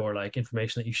make or like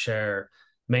information that you share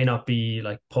may not be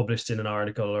like published in an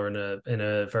article or in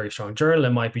a very strong journal.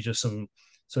 It might be just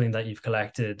something that you've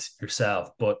collected yourself,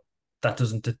 but that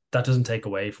doesn't take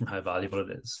away from how valuable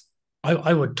it is.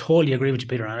 I would totally agree with you,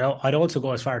 Peter. And I'd also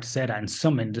go as far to say that in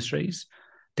some industries,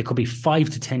 they could be 5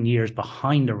 to 10 years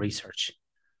behind the research.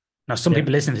 Now, some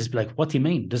people listening to this be like, what do you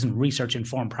mean? Doesn't research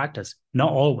inform practice?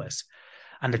 Not always.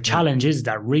 And the challenge is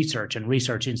that research and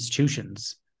research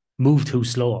institutions move too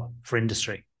slow for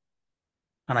industry.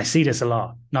 And I see this a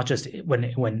lot, not just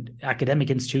when academic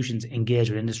institutions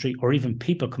engage with industry or even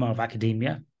people come out of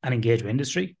academia and engage with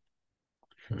industry.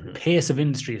 The pace of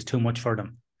industry is too much for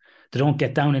them. They don't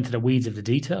get down into the weeds of the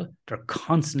detail. They're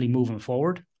constantly moving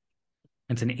forward.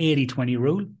 It's an 80-20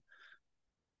 rule.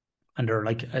 And they're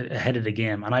like ahead of the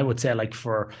game. And I would say like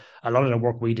for a lot of the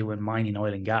work we do in mining,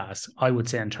 oil and gas, I would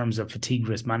say in terms of fatigue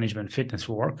risk management, fitness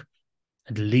for work,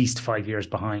 at least 5 years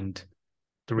behind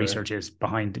the research is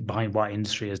behind what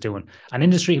industry is doing. And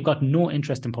industry have got no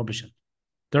interest in publishing.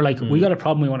 They're like, we got a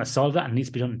problem, we want to solve that, and it needs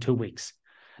to be done in 2 weeks.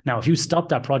 Now, if you stop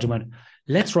that project and went,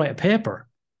 let's write a paper,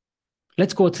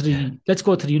 let's go to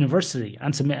the university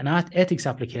and submit an ethics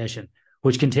application,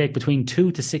 which can take between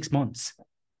 2 to 6 months.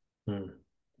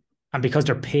 And because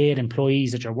they're paid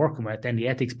employees that you're working with, then the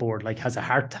ethics board like has a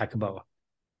heart attack about,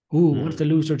 what if they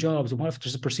lose their jobs? And what if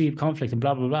there's a perceived conflict and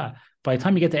blah, blah, blah. By the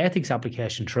time you get the ethics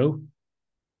application through,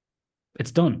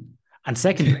 it's done. And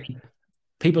secondly,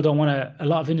 people don't want to, a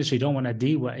lot of industry don't want to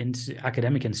deal with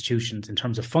academic institutions in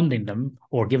terms of funding them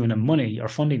or giving them money or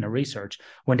funding their research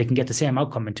when they can get the same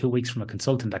outcome in 2 weeks from a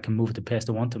consultant that can move at the pace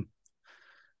they want them.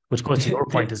 Which goes to your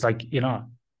point, is like, you know.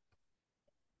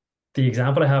 The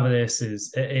example I have of this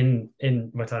is in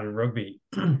my time in rugby,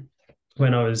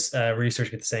 when I was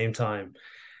researching at the same time.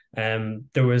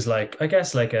 There was like, I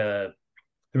guess like there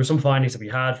were some findings that we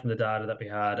had from the data that we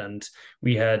had, and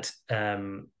we had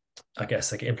I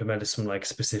guess like implemented some like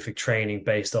specific training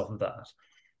based off of that.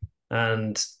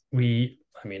 And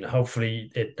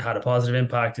hopefully it had a positive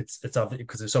impact. It's obviously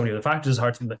because there's so many other factors, it's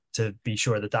hard to be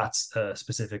sure that that's a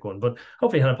specific one, but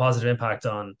hopefully it had a positive impact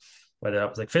on whether that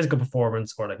was like physical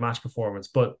performance or like match performance.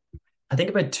 But I think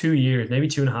about 2 years, maybe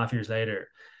 2.5 years later,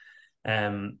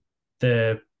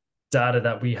 the data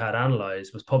that we had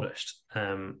analyzed was published.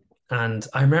 And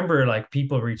I remember like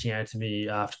people reaching out to me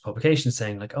after publication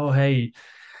saying like, oh, hey,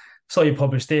 saw you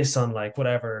published this on like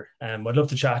whatever. I'd love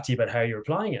to chat to you about how you're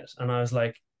applying it. And I was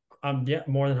like, I'm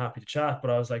more than happy to chat.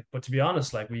 But I was like, but to be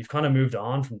honest, like we've kind of moved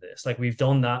on from this. Like we've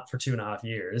done that for 2.5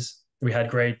 years. We had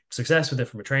great success with it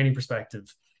from a training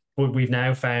perspective. But we've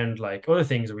now found like other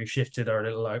things that we've shifted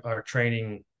our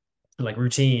training like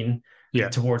routine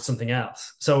towards something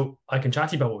else. So I can chat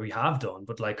to you about what we have done,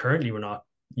 but like currently we're not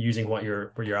using what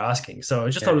you're asking. So I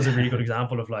just thought it was a really good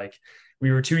example of like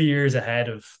we were 2 years ahead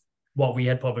of what we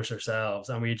had published ourselves,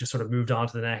 and we just sort of moved on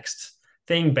to the next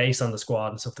thing based on the squad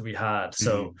and stuff that we had.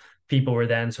 So people were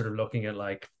then sort of looking at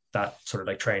like that sort of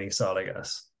like training style, I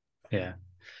guess. Yeah.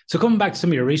 So coming back to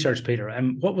some of your research, Peter,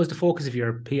 what was the focus of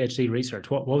your PhD research?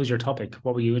 What was your topic?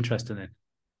 What were you interested in?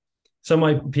 So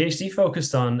my PhD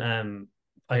focused on,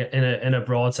 in a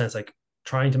broad sense, like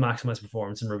trying to maximize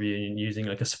performance in rugby union using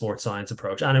like a sports science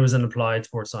approach, and it was an applied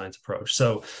sports science approach.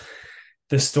 So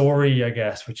the story, I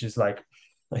guess, which is like,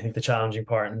 I think the challenging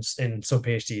part in some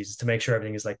PhDs is to make sure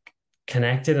everything is like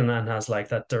connected and has like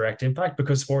that direct impact,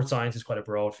 because sports science is quite a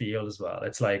broad field as well.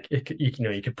 It's like you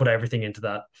could put everything into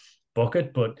that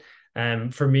bucket, but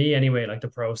for me anyway, like the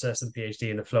process of the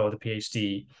PhD and the flow of the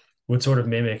PhD would sort of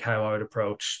mimic how I would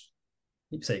approach,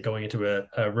 say, going into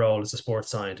a role as a sports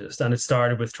scientist. And it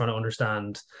started with trying to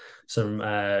understand some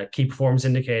key performance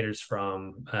indicators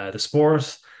from the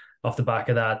sport. Off the back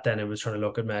of that, then it was trying to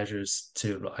look at methods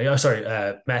to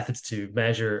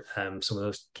measure some of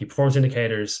those key performance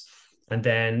indicators. And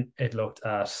then it looked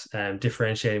at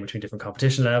differentiating between different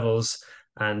competition levels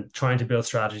and trying to build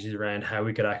strategies around how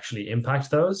we could actually impact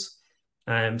those.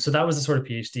 So that was the sort of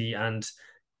PhD. And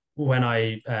when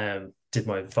I did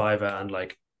my Viva and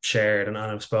like shared and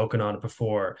I've spoken on it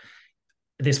before,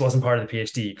 this wasn't part of the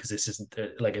PhD because this isn't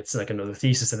like, it's like another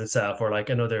thesis in itself, or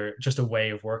like another, just a way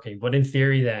of working. But in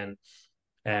theory, then,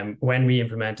 when we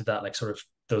implemented that, like sort of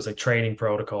those like training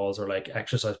protocols or like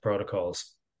exercise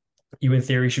protocols, you in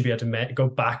theory should be able to go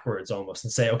backwards almost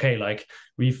and say, okay, like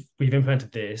we've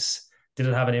implemented this. Did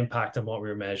it have an impact on what we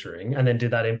were measuring? And then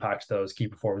did that impact those key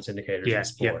performance indicators in Yeah, yeah.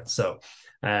 sports? So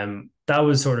that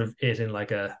was sort of it in like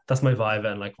that's my vibe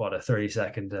and like what a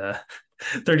 30-second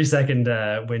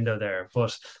 30-second window there.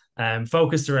 But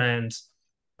focused around,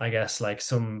 I guess, like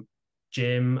some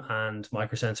gym and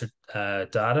microsensor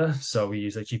data. So we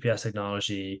use like GPS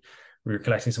technology. We were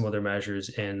collecting some other measures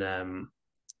in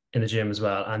the gym as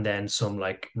well, and then some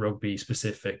like rugby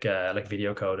specific like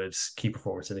video coded key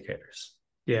performance indicators.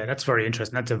 Yeah, that's very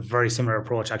interesting. That's a very similar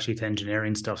approach actually to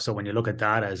engineering stuff. So when you look at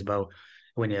data, it's about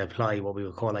when you apply what we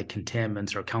would call like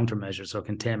containments or countermeasures. So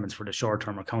containments for the short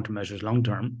term or countermeasures long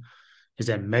term is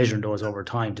then measuring those over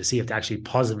time to see if they actually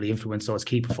positively influence those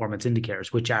key performance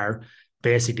indicators, which are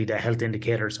basically the health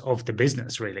indicators of the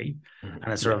business, really.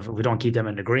 And it's sort of, if we don't keep them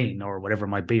in the green or whatever it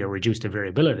might be, or reduce the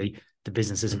variability, the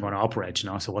business isn't going to operate,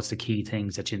 So what's the key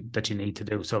things that you need to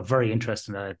do? So very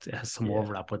interesting that it has some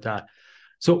overlap with that.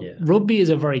 So rugby is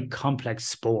a very complex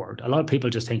sport. A lot of people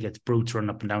just think it's brutes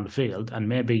running up and down the field, and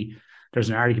maybe there's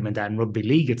an argument that in rugby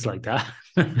league it's like that.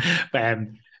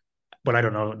 But I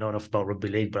don't know enough about rugby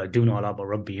league, but I do know a lot about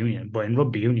rugby union. But in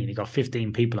rugby union, you got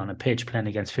 15 people on a pitch playing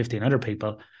against 15 other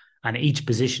people, and each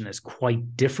position is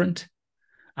quite different.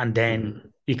 And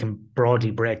then you can broadly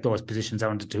break those positions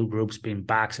down into two groups, being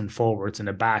backs and forwards, and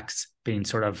the backs being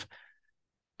sort of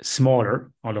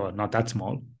smaller, although not that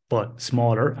small, but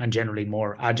smaller and generally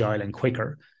more agile and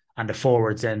quicker. And the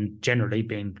forwards then generally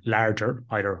being larger,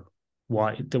 either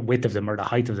the width of them or the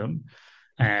height of them,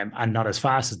 and not as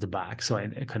fast as the back. So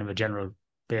kind of a general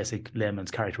basic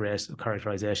layman's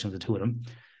characterization of the two of them.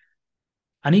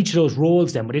 And each of those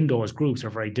roles then within those groups are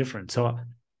very different. So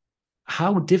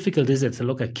how difficult is it to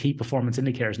look at key performance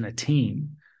indicators in a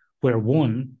team where,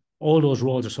 one, all those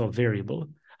roles are so variable,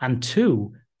 and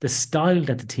two, the style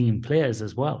that the team plays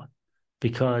as well?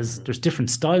 Because there's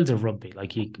different styles of rugby.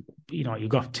 Like you've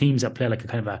got teams that play like a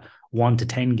kind of a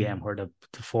 1-10 game where the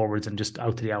forwards and just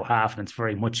out to the out half, and it's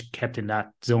very much kept in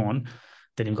that zone.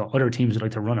 Then you've got other teams that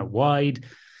like to run it wide. And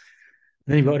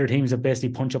then you've got other teams that basically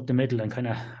punch up the middle and kind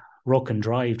of ruck and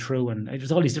drive through. And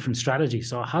there's all these different strategies.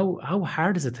 So how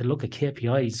hard is it to look at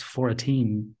KPIs for a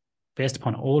team based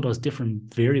upon all those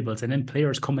different variables and then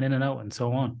players coming in and out and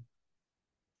so on?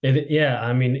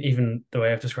 I mean, even the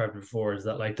way I've described it before is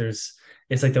that like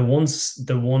it's like the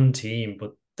one team,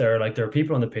 but there are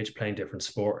people on the pitch playing different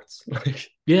sports. Like,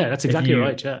 yeah, that's exactly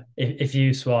right. Yeah, if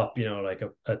you swap, like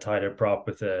a tighter prop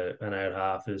with an out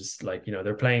half, is like,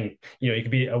 they're playing. You could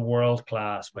be a world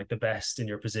class, like the best in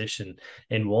your position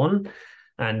in one,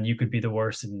 and you could be the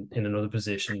worst in another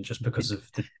position just because of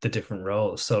the different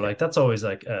roles. So like that's always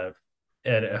like a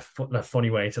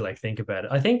funny way to like think about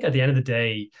it. I think at the end of the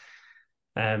day,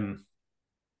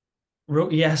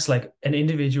 yes, like an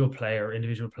individual player,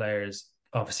 individual players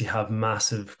obviously have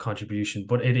massive contribution,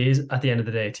 but it is at the end of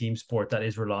the day a team sport that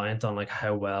is reliant on like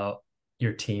how well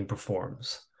your team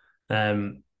performs.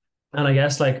 And I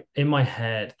guess like in my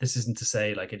head, this isn't to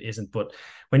say like it isn't, but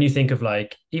when you think of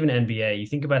like even NBA, you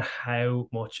think about how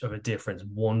much of a difference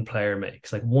one player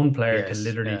makes. Like one player can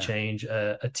literally change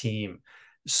a team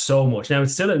so much. Now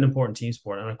it's still an important team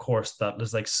sport, and of course that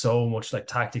there's like so much like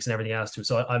tactics and everything else to it.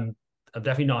 So I'm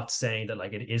definitely not saying that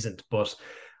like it isn't, but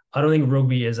I don't think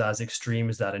rugby is as extreme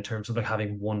as that in terms of like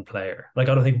having one player. Like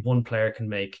I don't think one player can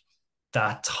make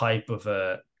that type of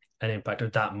an impact or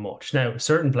that much. Now,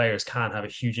 certain players can have a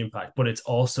huge impact, but it's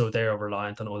also they're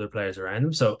reliant on other players around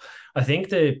them. So I think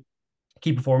the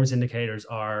key performance indicators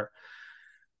are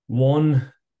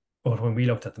one, or when we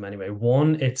looked at them anyway,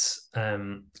 one, it's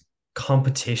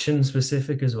competition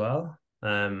specific as well.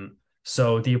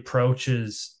 So the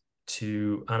approaches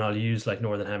to, and I'll use like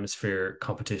Northern Hemisphere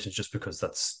competitions just because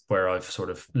that's where I've sort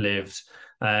of lived.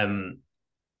 Um,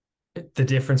 the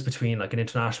difference between like an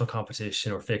international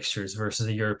competition or fixtures versus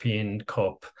a European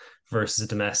Cup versus a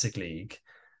domestic league,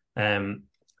 um,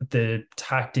 the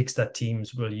tactics that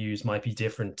teams will use might be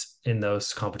different in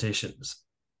those competitions.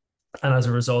 And as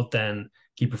a result, then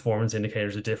key performance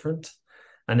indicators are different.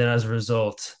 And then as a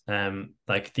result,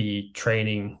 like the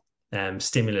training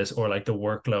stimulus or like the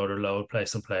workload or load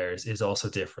placed on players is also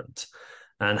different.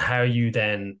 And how you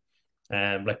then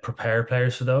like prepare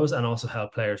players for those and also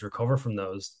help players recover from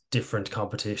those different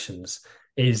competitions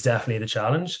is definitely the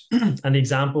challenge. And the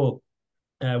example,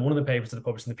 one of the papers that I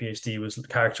published in the PhD was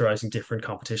characterizing different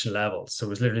competition levels. So it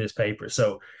was literally this paper.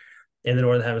 So in the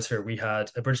Northern Hemisphere, we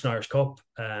had a British and Irish Cup.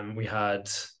 We had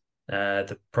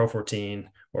the Pro 14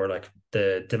 or like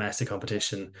the domestic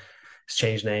competition. It's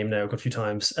changed name now a good few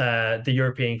times. The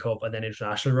European Cup and then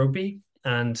international rugby.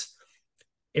 And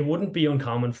it wouldn't be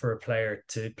uncommon for a player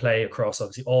to play across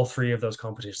obviously all three of those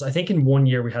competitions. I think in one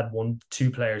year we had two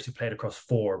players who played across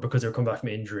four because they were coming back from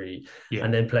injury Yeah.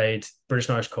 and then played British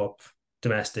and Irish Cup,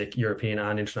 domestic, European,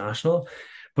 and international.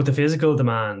 But the physical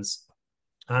demands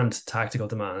and tactical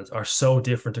demands are so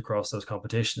different across those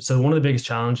competitions. So one of the biggest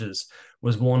challenges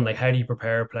was one, like how do you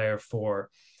prepare a player for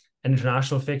an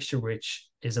international fixture, which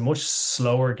is a much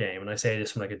slower game, and I say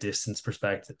this from like a distance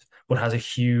perspective, but has a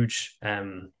huge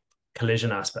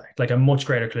collision aspect, like a much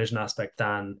greater collision aspect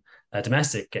than a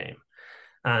domestic game.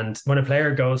 And when a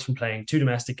player goes from playing two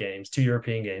domestic games, two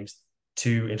European games,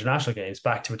 two international games,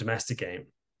 back to a domestic game,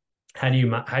 how do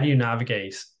you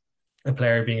navigate a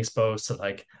player being exposed to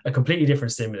like a completely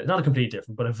different stimulus, not a completely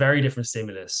different, but a very different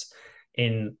stimulus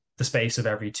in the space of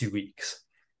every 2 weeks?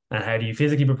 And how do you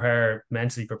physically prepare,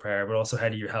 mentally prepare, but also how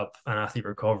do you help an athlete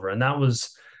recover? And that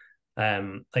was,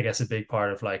 I guess, a big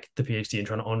part of like the PhD and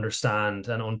trying to understand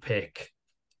and unpick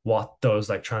what those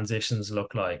like transitions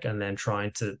look like, and then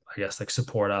trying to, I guess, like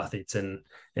support athletes in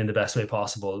the best way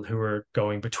possible who are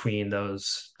going between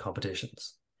those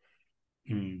competitions.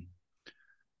 Mm.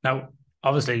 Now,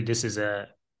 obviously, this is the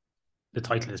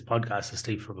title of this podcast is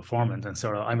Sleep for Performance, and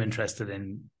so I'm interested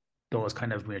in those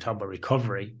kind of when you're talking about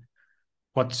recovery.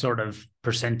 What sort of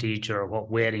percentage or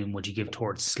what weighting would you give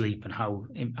towards sleep, and how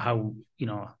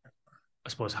I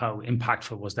suppose how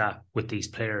impactful was that with these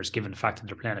players, given the fact that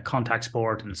they're playing a contact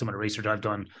sport, and some of the research I've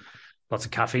done, lots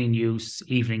of caffeine use,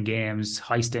 evening games,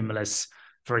 high stimulus,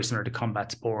 very similar to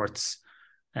combat sports,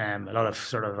 a lot of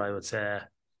sort of, I would say,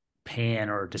 pain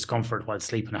or discomfort while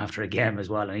sleeping after a game as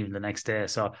well, and even the next day.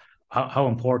 So how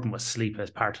important was sleep as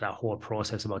part of that whole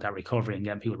process about that recovery and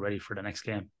getting people ready for the next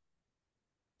game?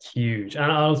 Huge.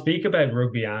 And I'll speak about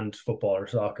rugby and football or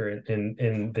soccer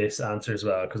in this answer as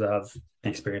well, because I have the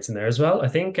experience in there as well. I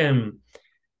think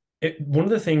one of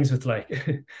the things with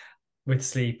like with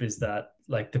sleep is that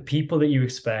like the people that you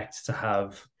expect to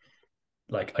have,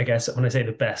 like, I guess when I say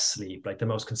the best sleep, like the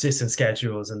most consistent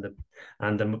schedules and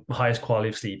the highest quality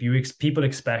of sleep, people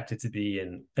expect it to be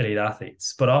in elite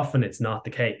athletes, but often it's not the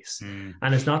case.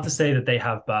 And it's not to say that they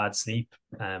have bad sleep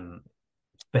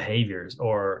behaviors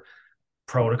or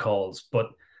protocols, but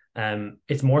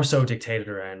it's more so dictated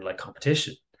around like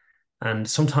competition. And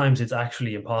sometimes it's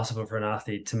actually impossible for an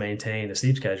athlete to maintain a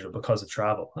sleep schedule because of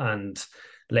travel and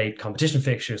late competition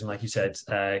fixtures. And like you said,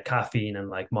 caffeine and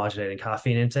like modulating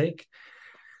caffeine intake.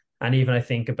 And even I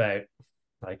think about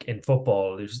like in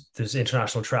football, there's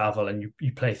international travel and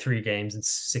you play three games in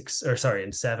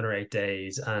 7 or 8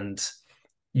 days. And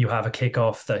you have a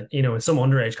kickoff that, in some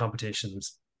underage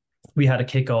competitions, we had a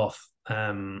kickoff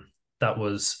that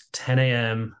was 10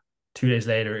 a.m. 2 days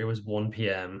later, it was 1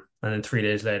 p.m. And then 3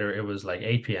 days later, it was like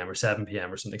 8 p.m. or 7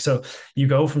 p.m. or something. So you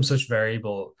go from such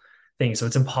variable things. So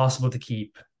it's impossible to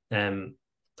keep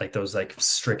like those like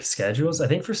strict schedules. I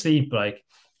think for sleep, like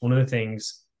one of the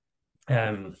things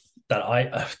that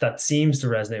seems to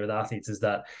resonate with athletes is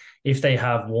that if they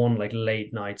have one like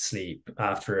late night sleep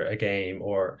after a game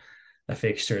or a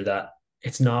fixture, that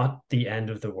it's not the end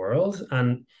of the world.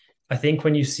 And I think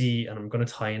when you see, and I'm going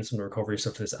to tie in some recovery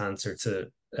stuff to this answer to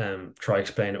try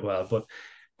explain it well, but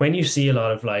when you see a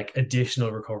lot of like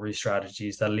additional recovery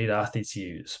strategies that elite athletes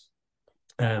use,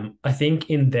 I think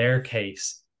in their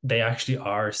case they actually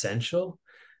are essential.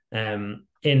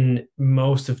 In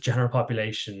most of general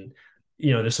population,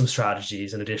 there's some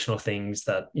strategies and additional things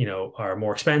that are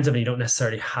more expensive and you don't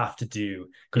necessarily have to do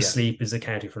because sleep is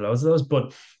accounting for loads of those.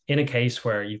 But in a case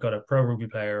where you've got a pro rugby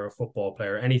player or a football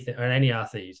player, anything or any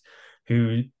athlete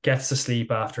who gets to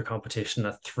sleep after competition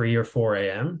at 3 or 4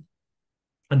 a.m.,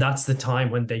 and that's the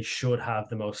time when they should have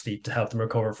the most sleep to help them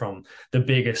recover from the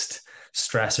biggest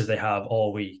stressors they have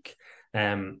all week.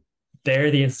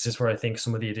 They're the instances where I think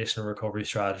some of the additional recovery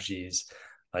strategies,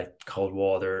 like cold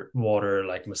water,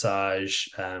 like massage,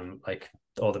 like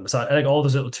all the massage, like all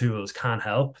those little tools can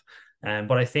help.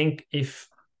 But I think if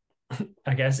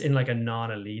I guess in like a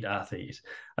non-elite athlete,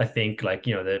 I think like,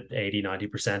 the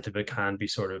 80-90% of it can be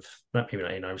sort of, not maybe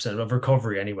not 89% of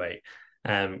recovery anyway,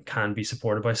 can be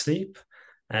supported by sleep.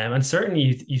 And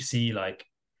certainly you see like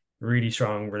really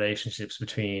strong relationships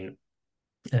between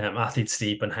athletes'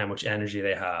 sleep and how much energy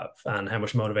they have and how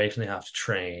much motivation they have to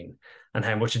train and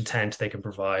how much intent they can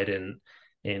provide in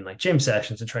like gym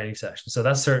sessions and training sessions. So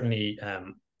that's certainly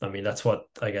I mean, that's what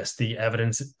I guess the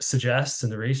evidence suggests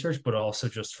in the research, but also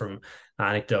just from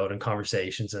anecdote and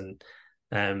conversations and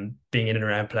being in and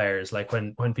around players, like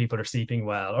when people are sleeping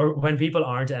well or when people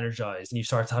aren't energized and you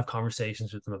start to have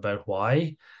conversations with them about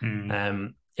why,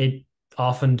 it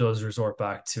often does resort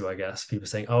back to, I guess, people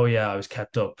saying, oh yeah, I was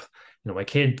kept up, my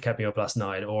kid kept me up last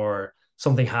night, or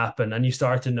something happened, and you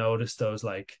start to notice those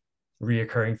like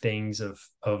reoccurring things of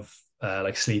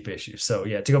like sleep issues. So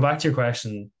yeah, to go back to your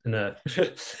question in a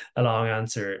a long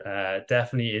answer,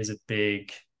 definitely is a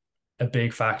big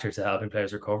factor to helping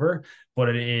players recover. But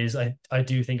it is, I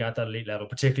do think at that elite level,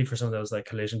 particularly for some of those like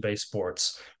collision based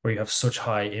sports where you have such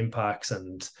high impacts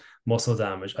and muscle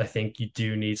damage, I think you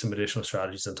do need some additional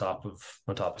strategies on top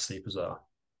of sleep as well.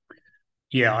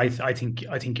 Yeah, I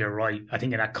think you're right. I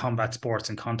think in that combat sports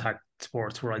and contact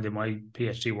sports where I did my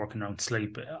PhD working around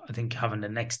sleep, I think having the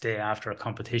next day after a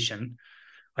competition,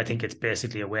 I think it's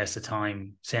basically a waste of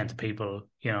time saying to people,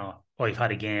 oh, you've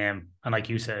had a game. And like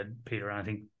you said, Peter, and I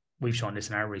think we've shown this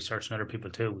in our research and other people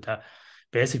too, that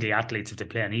basically athletes, if they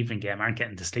play an evening game, aren't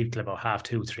getting to sleep till about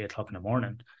 2:30, 3 o'clock in the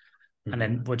morning. Mm-hmm. And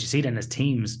then what you see then is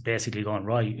teams basically going,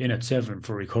 right, in at 7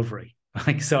 for recovery.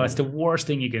 Like, so it's the worst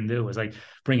thing you can do is like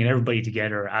bringing everybody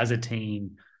together as a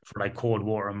team for like cold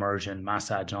water immersion,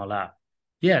 massage and all that.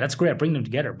 Yeah, that's great. Bring them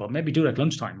together, but maybe do it at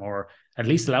lunchtime or at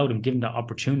least allow them, give them the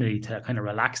opportunity to kind of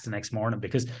relax the next morning.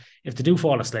 Because if they do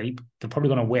fall asleep, they're probably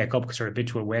going to wake up because their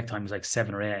habitual wake time is like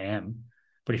 7 or 8 a.m.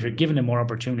 But if you're giving them more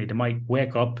opportunity, they might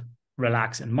wake up,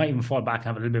 relax, and might even fall back and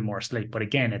have a little bit more sleep. But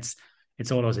again, it's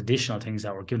all those additional things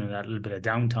that we're giving them that little bit of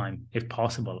downtime, if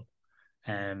possible.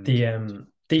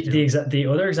 The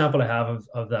other example I have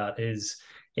of that is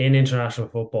in international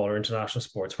football or international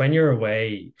sports, when you're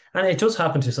away, and it does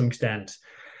happen to some extent,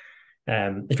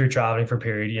 if you're traveling for a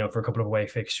period, for a couple of away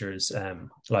fixtures,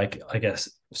 like I guess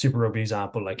Super Rugby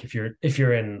example, like if you're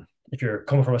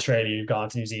coming from Australia, you've gone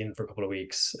to New Zealand for a couple of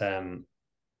weeks,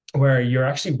 where you're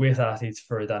actually with athletes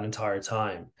for that entire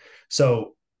time.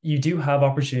 So you do have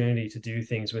opportunity to do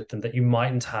things with them that you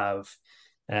mightn't have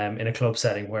in a club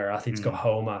setting where athletes go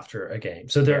home after a game.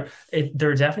 So there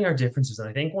definitely are differences. And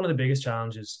I think one of the biggest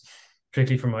challenges,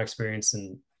 particularly from my experience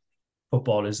in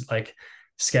football, is like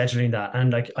scheduling that.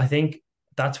 And like, I think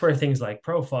that's where things like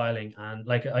profiling and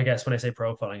like, I guess when I say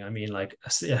profiling, I mean like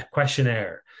a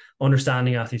questionnaire,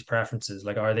 understanding athletes' preferences,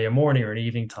 like are they a morning or an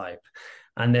evening type?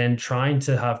 And then trying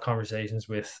to have conversations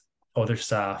with other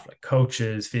staff, like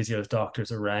coaches, physios,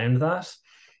 doctors around that.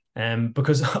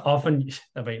 Because often,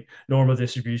 I mean, normal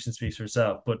distribution speaks for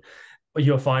itself, but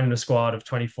you'll find in a squad of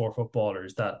 24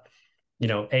 footballers that,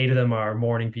 8 of them are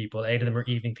morning people, 8 of them are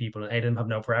evening people, and 8 of them have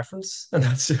no preference. And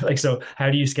that's like, so how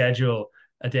do you schedule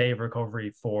a day of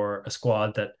recovery for a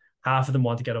squad that half of them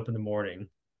want to get up in the morning,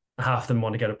 half of them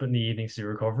want to get up in the evening to do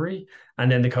recovery, and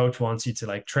then the coach wants you to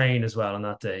like train as well on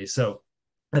that day. So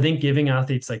I think giving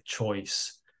athletes like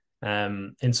choice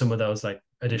in some of those like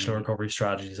additional recovery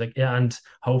strategies, like, yeah, and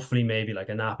hopefully maybe like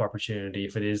a nap opportunity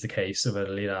if it is the case of an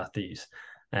elite athlete.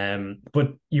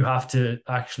 But you have to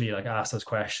actually like ask those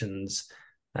questions.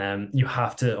 You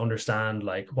have to understand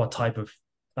like what type of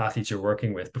athletes you're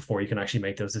working with before you can actually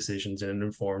make those decisions in an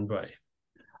informed way.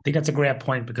 I think that's a great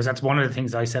point, because that's one of the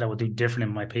things I said I would do different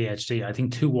in my PhD. I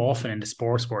think too often in the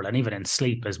sports world and even in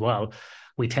sleep as well,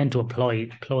 we tend to employ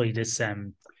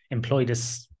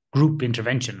this group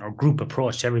intervention or group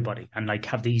approach to everybody and like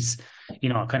have these,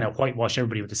 kind of whitewash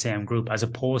everybody with the same group, as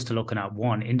opposed to looking at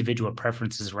one individual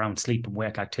preferences around sleep and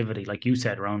wake activity, like you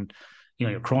said, around,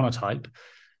 your chronotype.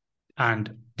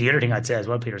 And the other thing I'd say as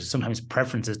well, Peter, is sometimes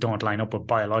preferences don't line up with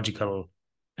biological,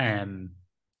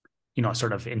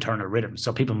 sort of internal rhythms.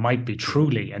 So people might be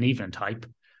truly an evening type,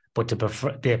 but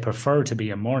they prefer to be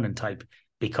a morning type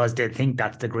because they think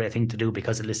that's the great thing to do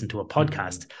because they listen to a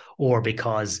podcast or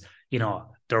because,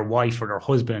 their wife or their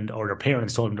husband or their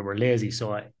parents told them they were lazy.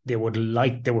 So they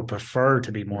would prefer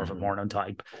to be more of a morning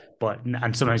type.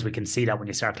 And sometimes we can see that when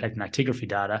you start collecting actigraphy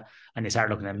data and you start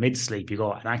looking at mid-sleep, you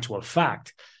go, in actual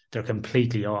fact, they're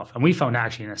completely off. And we found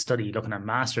actually in a study looking at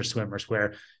master swimmers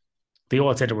where they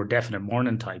all said they were definite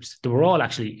morning types. They were all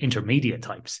actually intermediate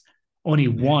types. Only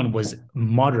one was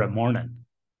moderate morning.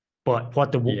 But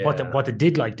what they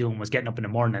did like doing was getting up in the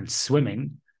morning and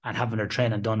swimming and having their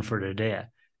training done for the day.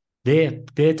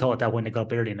 They thought that when they got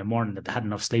up early in the morning that they had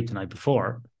enough sleep the night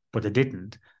before, but they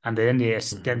didn't. And then they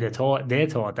thought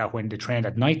that when they trained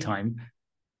at nighttime,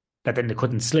 that then they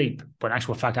couldn't sleep. But in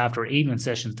actual fact, after evening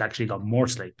sessions, they actually got more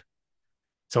sleep.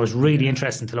 So it's really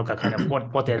interesting to look at kind of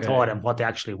what they thought and what they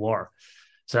actually were.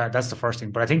 So that's the first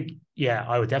thing. But I think,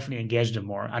 I would definitely engage them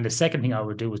more. And the second thing I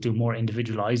would do was do more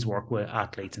individualized work with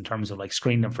athletes in terms of like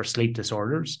screening them for sleep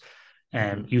disorders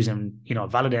and using,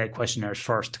 validated questionnaires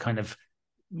first to kind of,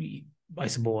 I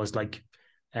suppose, like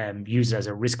use it as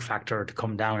a risk factor to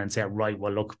come down and say, right,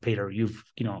 well, look, Peter, you've,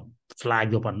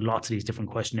 flagged up on lots of these different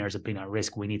questionnaires of being at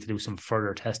risk. We need to do some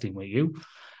further testing with you.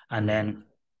 And then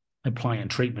applying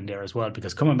treatment there as well.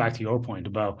 Because coming back to your point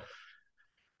about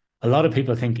a lot of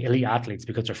people think elite athletes,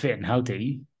 because they're fit and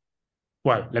healthy,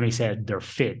 well, let me say they're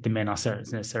fit, they may not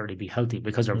necessarily be healthy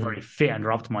because they're very fit and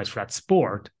they're optimized for that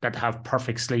sport, that have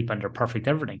perfect sleep and they're perfect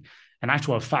everything. In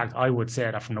actual fact, I would say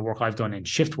that from the work I've done in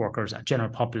shift workers, general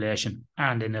population,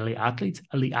 and in elite athletes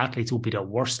will be the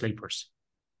worst sleepers.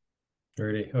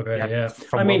 Really? Okay, yeah.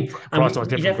 You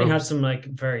definitely had some like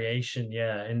variation,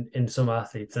 in some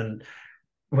athletes. And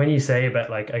when you say about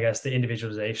like, I guess the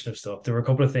individualization of stuff, there were a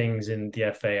couple of things in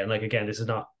the FA, and like, again, this is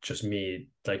not just me,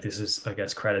 like this is, I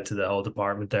guess, credit to the whole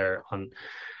department there on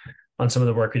some of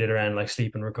the work we did around like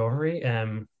sleep and recovery.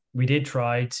 We did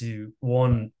try to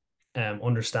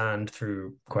understand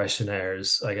through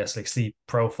questionnaires, I guess, like sleep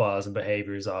profiles and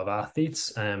behaviors of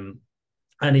athletes.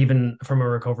 And even from a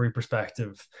recovery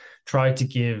perspective, try to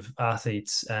give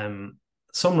athletes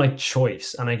some like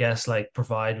choice, and I guess like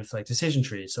provide with like decision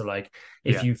trees. So like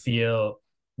if you feel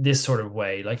this sort of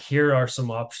way, like here are some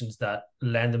options that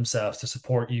lend themselves to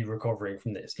support you recovering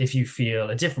from this. If you feel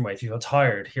a different way, if you feel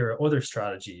tired, here are other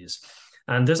strategies.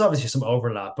 And there's obviously some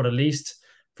overlap, but at least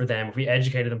for them, if we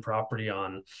educated them properly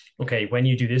on, okay, when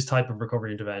you do this type of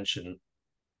recovery intervention,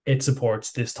 it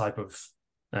supports this type of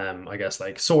I guess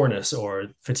like soreness or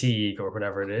fatigue or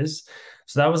whatever it is.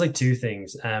 So that was like two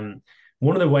things.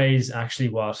 One of the ways actually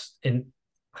was in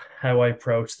how I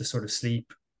approached the sort of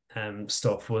sleep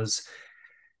stuff was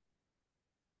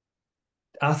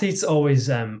athletes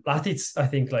I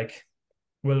think like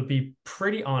will be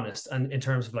pretty honest, and in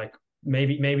terms of like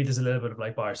maybe there's a little bit of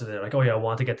like bias, so they're like, oh yeah, I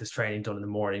want to get this training done in the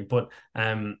morning. But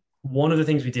one of the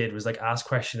things we did was like ask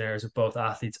questionnaires of both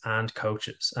athletes and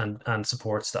coaches and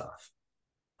support staff.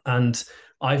 And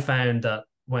I found that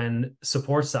when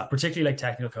support staff, particularly like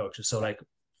technical coaches, so like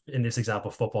in this example,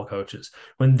 football coaches,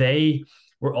 when they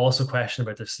were also questioned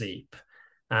about their sleep,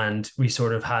 and we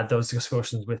sort of had those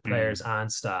discussions with players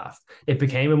and staff, it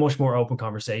became a much more open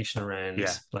conversation around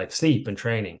like sleep and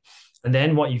training. And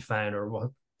then what you found, or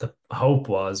what the hope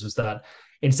was that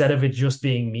instead of it just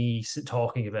being me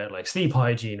talking about like sleep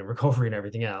hygiene and recovery and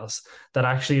everything else, that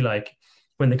actually like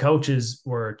when the coaches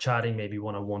were chatting maybe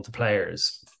one-on-one to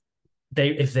players,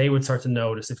 if they would start to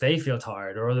notice if they feel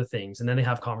tired or other things, and then they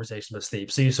have conversations about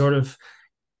sleep. So you sort of,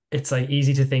 it's like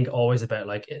easy to think always about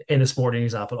like in a sporting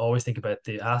example, always think about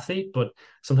the athlete, but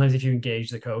sometimes if you engage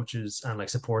the coaches and like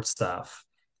support staff,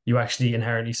 you actually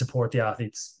inherently support the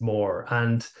athletes more.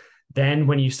 And then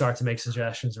when you start to make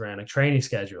suggestions around like training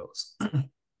schedules,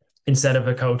 instead of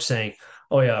a coach saying,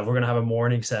 oh yeah, we're going to have a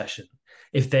morning session,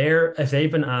 if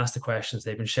they've been asked the questions,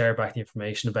 they've been shared back the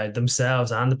information about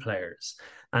themselves and the players,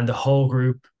 and the whole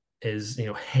group is,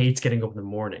 hates getting up in the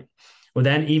morning. Well,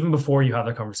 then even before you have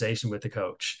a conversation with the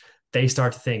coach, they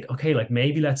start to think, okay, like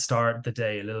maybe let's start the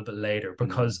day a little bit later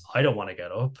because I don't want to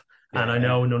get up. And I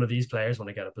know none of these players want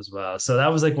to get up as well. So that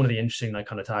was like one of the interesting like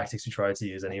kind of tactics we tried to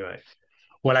use anyway.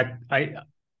 Well,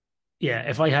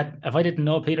 if I didn't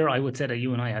know, Peter, I would say that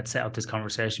you and I had set up this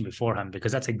conversation beforehand,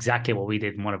 because that's exactly what we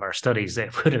did in one of our studies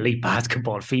with elite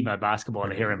basketball, female basketball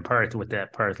here in Perth with the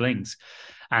Perth Lynx.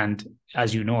 And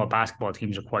as you know, our basketball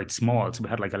teams are quite small. So we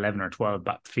had like 11 or 12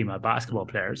 female basketball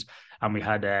players, and we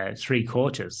had 3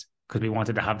 coaches, because we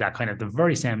wanted to have that kind of the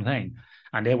very same thing.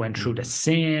 And they went through the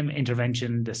same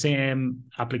intervention, the same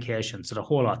application. So the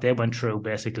whole lot, they went through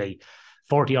basically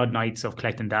 40 odd nights of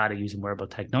collecting data using wearable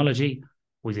technology.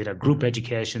 We did a group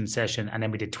education session, and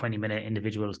then we did 20-minute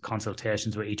individual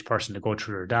consultations with each person to go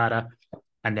through their data.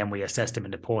 And then we assessed them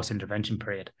in the post-intervention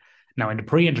period. Now, in the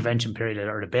pre-intervention period,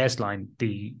 or the baseline,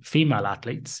 the female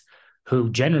athletes, who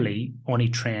generally only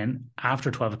train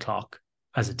after 12 o'clock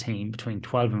as a team, between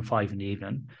 12 and 5 in the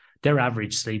evening, their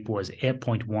average sleep was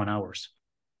 8.1 hours.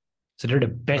 So they're the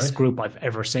best group I've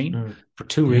ever seen for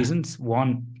 2 reasons.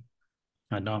 One,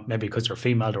 I don't know, maybe because they're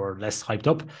female or less hyped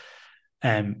up.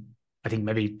 I think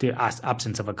maybe the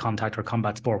absence of a contact or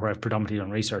combat sport where I've predominantly done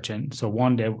research in. So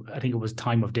one day, I think it was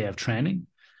time of day of training.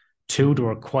 Two, they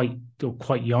were quite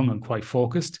young and quite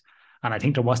focused. And I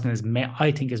think there wasn't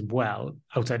I think as well,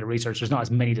 outside of research, there's not as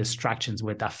many distractions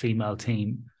with that female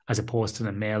team as opposed to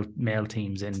the male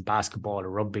teams in basketball or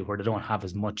rugby, where they don't have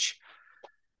as much,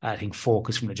 I think,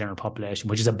 focus from the general population,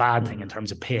 which is a bad thing in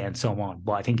terms of pay and so on.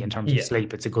 But I think in terms of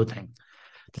sleep, it's a good thing.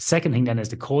 The second thing then is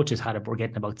the coaches were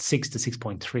getting about 6 to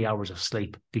 6.3 hours of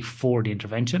sleep before the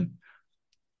intervention.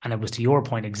 And it was to your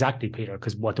point exactly, Peter,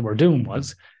 because what they were doing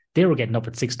was they were getting up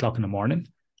at 6 o'clock in the morning,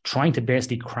 trying to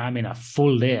basically cram in a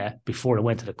full day before they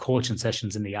went to the coaching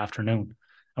sessions in the afternoon.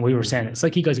 And we were saying, it's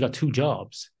like you guys got 2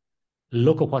 jobs.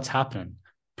 Look at what's happening.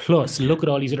 Plus, look at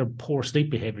all these other poor sleep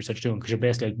behaviors that you're doing, because you're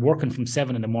basically like working from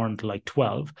 7 in the morning to like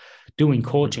 12, doing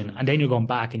coaching, and then you're going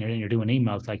back and you're doing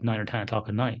emails like 9 or 10 o'clock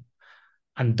at night.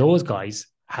 And those guys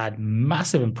had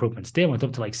massive improvements. They went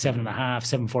up to like 7.5,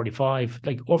 7:45,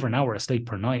 like over an hour of sleep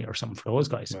per night or something for those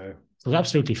guys. Wow. So it's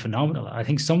absolutely phenomenal. I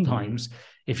think sometimes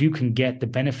if you can get the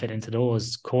benefit into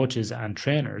those coaches and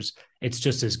trainers, it's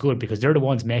just as good, because they're the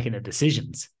ones making the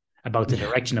decisions about the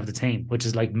direction of the team, which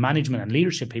is like management and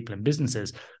leadership people in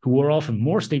businesses who are often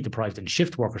more sleep deprived than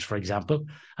shift workers, for example.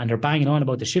 And they're banging on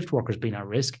about the shift workers being at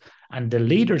risk. And the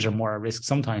leaders are more at risk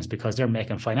sometimes because they're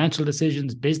making financial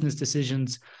decisions, business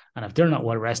decisions. And if they're not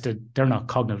well rested, they're not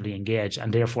cognitively engaged.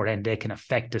 And therefore then they can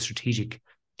affect the strategic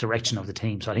direction of the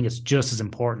team. So I think it's just as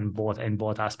important in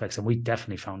both aspects. And we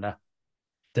definitely found that.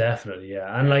 Definitely.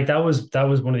 Yeah. And like that was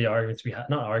one of the arguments we had,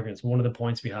 not arguments, one of the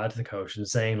points we had to the coach, and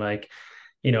saying like,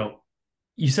 you know,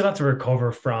 you still have to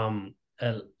recover from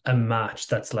a match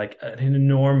that's like an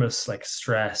enormous like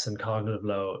stress and cognitive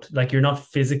load. Like you're not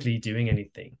physically doing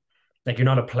anything. Like you're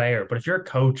not a player. But if you're a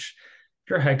coach,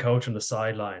 if you're a head coach on the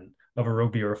sideline of a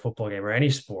rugby or a football game or any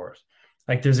sport,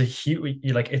 like there's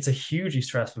it's a hugely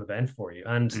stressful event for you.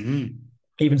 And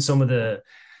even some of the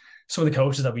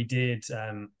coaches that we did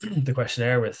the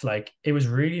questionnaire with, like it was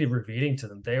really revealing to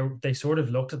them. They sort of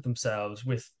looked at themselves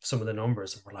with some of the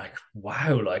numbers and were like,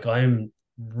 wow, like I'm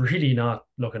really not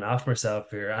looking after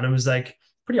myself here. And it was like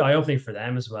pretty eye-opening for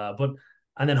them as well.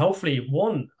 And then hopefully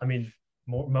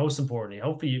most importantly,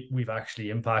 hopefully we've actually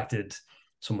impacted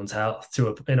someone's health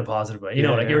in a positive way,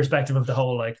 irrespective of the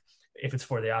whole, like if it's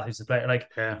for the athletes to play,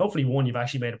 like hopefully you've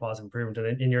actually made a positive improvement.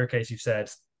 And in your case, you've said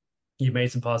you've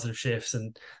made some positive shifts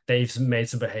and they've made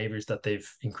some behaviors that they've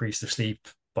increased their sleep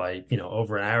by,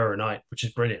 over an hour a night, which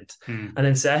is brilliant. And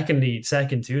then second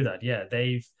to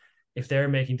that, if they're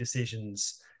making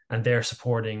decisions and they're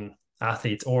supporting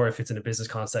athletes, or if it's in a business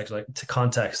context,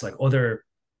 like other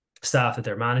staff that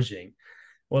they're managing,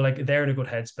 well, like they're in a good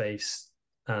headspace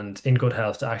and in good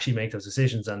health to actually make those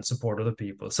decisions and support other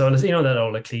people. So, that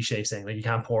old like cliche saying, like you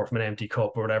can't pour from an empty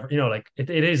cup or whatever, like it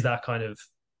is that kind of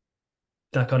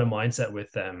mindset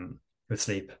with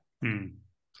sleep.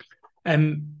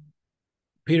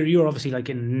 Peter, you're obviously like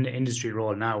in an industry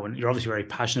role now, and you're obviously very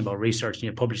passionate about research, and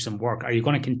you publish some work. Are you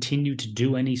going to continue to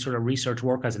do any sort of research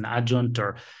work as an adjunct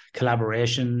or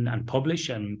collaboration and publish?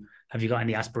 And have you got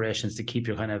any aspirations to keep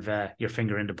your kind of your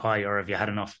finger in the pie, or have you had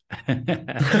enough?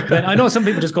 But I know some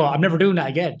people just go, I'm never doing that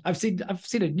again. I've seen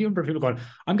a number of people going,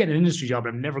 I'm getting an industry job, but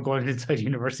I'm never going inside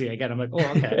university again. I'm like, oh,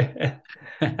 okay.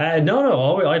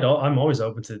 No, I'm always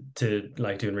open to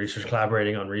like doing research,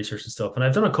 collaborating on research and stuff. And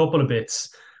I've done a couple of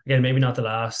bits. Again, maybe not the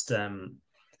last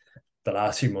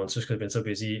few months, just because I've been so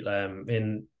busy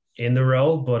in the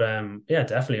role. But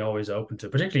definitely always open to,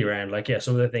 particularly around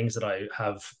some of the things that I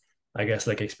have, I guess,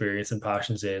 like experience and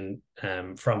passions in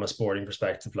from a sporting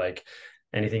perspective, like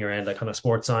anything around like kind of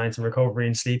sports science and recovery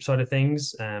and sleep side of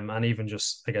things, and even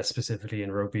just I guess specifically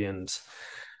in rugby and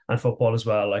football as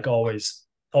well. Like always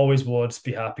would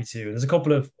be happy to. There's a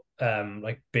couple of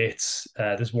like bits.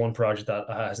 There's one project that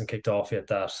hasn't kicked off yet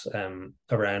that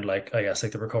around like I guess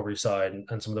like the recovery side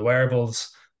and some of the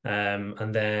wearables,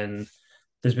 and then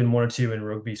there's been one or two in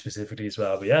rugby specifically as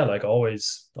well. But yeah, like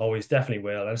always definitely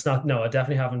will. And it's not, no, I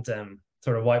definitely haven't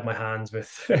sort of wiped my hands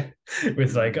with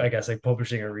with like I guess like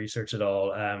publishing or research at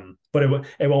all. But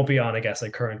it won't be on I guess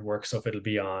like current work stuff. It'll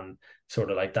be on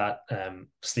sort of like that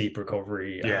sleep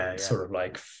recovery, sort of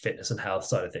like fitness and health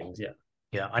side of things.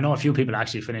 Yeah, I know a few people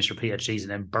actually finished their PhDs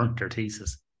and then burnt their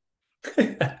thesis.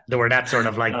 They were that sort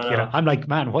of like, I'm like,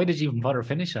 man, why did you even bother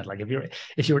finishing it? Like, if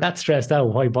you were that stressed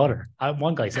out, why bother?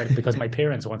 One guy said because my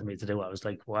parents wanted me to do it. I was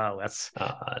like, wow, that's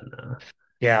no.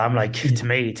 Yeah, I'm like, to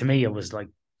me, it was like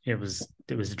it was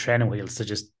the training wheels to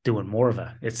just doing more of it.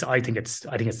 I think it's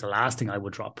the last thing I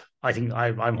would drop. I think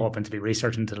I'm hoping to be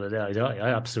researching till the day I die. I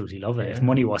absolutely love it. If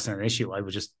money wasn't an issue, I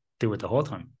would just do it the whole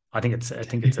time. I think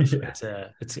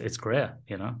it's great,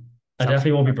 you know. I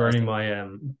definitely won't be burning my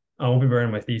I won't be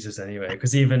burning my thesis anyway,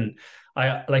 because even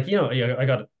I like, you know, I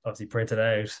got it obviously printed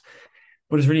out,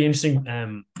 but it's really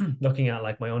interesting looking at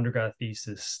like my undergrad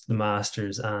thesis, the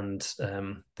master's, and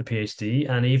the PhD.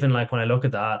 And even like when I look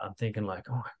at that, I'm thinking like,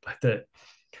 oh, like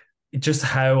just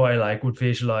how I like would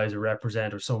visualize or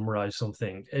represent or summarize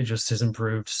something, it just has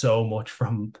improved so much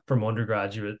from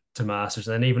undergraduate to master's.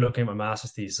 And then even looking at my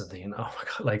master's thesis, I'm thinking, oh my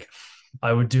God, like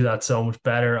I would do that so much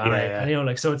better. And you know,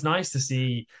 like, so it's nice to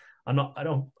see. I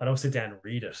don't sit down and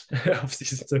read it, obviously,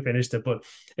 since I finished it, but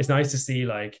it's nice to see,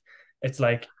 like, it's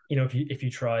like, you know, if you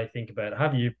try, think about,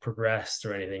 have you progressed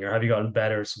or anything, or have you gotten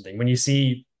better or something? When you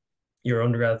see your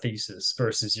undergrad thesis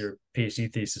versus your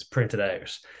PhD thesis printed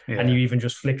out, and you even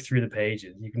just flick through the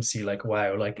pages, you can see like,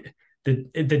 wow, like the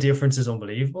difference is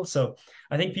unbelievable. So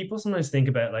I think people sometimes think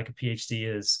about like a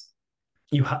PhD is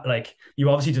you like you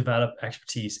obviously develop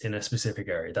expertise in a specific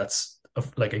area. That's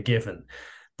like a given.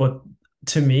 But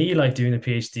to me, like doing the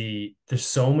PhD, there's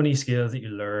so many skills that you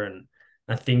learn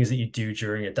and things that you do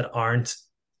during it that aren't,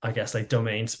 I guess, like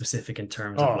domain specific in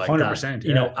terms of like 100%, that,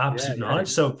 you know, absolute knowledge.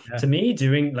 So to me,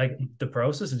 doing like the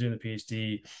process of doing the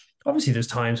PhD, obviously there's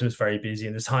times when it's very busy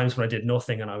and there's times when I did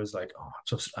nothing and I was like, oh,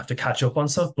 I have to catch up on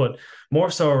stuff, but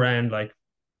more so around like,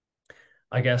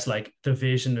 I guess, like the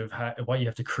vision of what you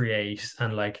have to create,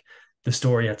 and like the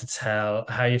story you have to tell,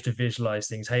 how you have to visualize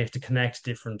things, how you have to connect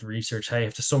different research, how you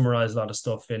have to summarize a lot of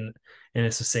stuff in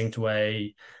a succinct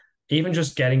way. Even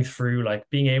just getting through, like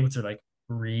being able to like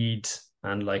read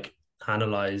and like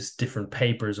analyze different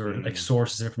papers or like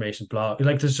sources of information, blog.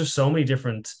 Like there's just so many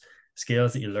different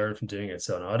skills that you learn from doing it.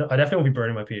 So no, I definitely won't be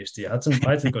burning my PhD. I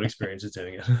had some good experiences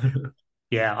doing it.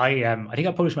 Yeah, I think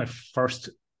I published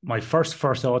my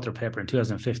first author paper in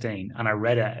 2015, and I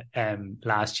read it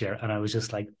last year, and I was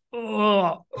just like,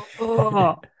 oh,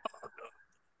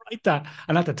 like that.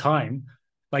 And at the time,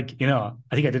 like, you know,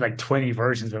 I think I did like 20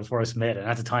 versions before I submitted. And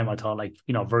at the time I thought like,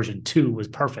 you know, version 2 was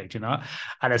perfect, you know.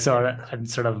 And I saw it and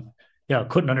sort of, you know,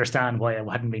 couldn't understand why it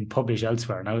hadn't been published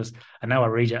elsewhere. And now I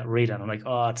read it and I'm like,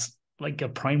 oh, it's like a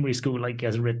primary school, like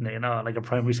has written it, you know, like a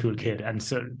primary school kid. And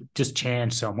so just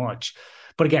changed so much.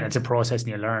 But again, it's a process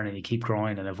and you learn and you keep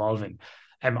growing and evolving.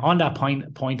 On that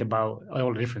point about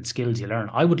all the different skills you learn,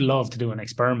 I would love to do an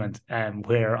experiment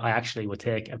where I actually would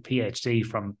take a PhD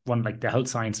from one like the health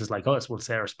sciences like us, we'll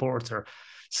say, or sports or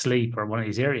sleep or one of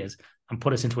these areas, and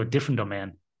put us into a different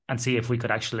domain and see if we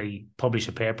could actually publish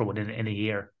a paper within in a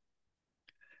year.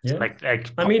 Yeah, so like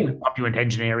I mean, pop you into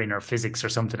engineering or physics or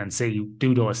something and see,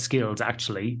 do those skills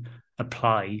actually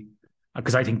apply?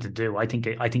 Because I think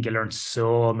you learn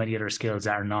so many other skills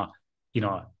that are not, you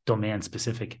know, domain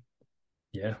specific.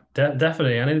 Yeah,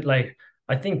 definitely. And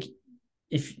I think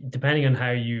if depending on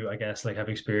how you, I guess, like have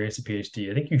experienced a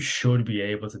PhD, I think you should be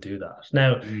able to do that.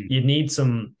 Now, you'd need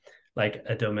some like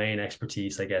a domain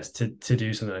expertise, I guess, to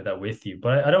do something like that with you.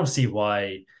 But I don't see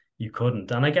why you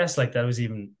couldn't. And I guess like that was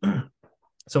even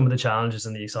some of the challenges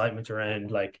and the excitement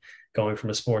around like going from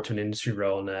a sport to an industry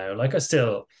role now. Like I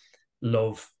still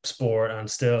love sport and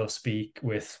still speak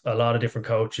with a lot of different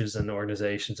coaches and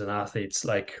organizations and athletes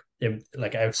like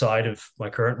outside of my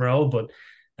current role. But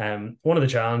one of the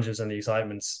challenges and the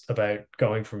excitements about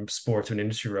going from sport to an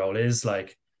industry role is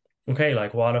like, okay,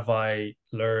 like what have I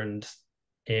learned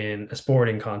in a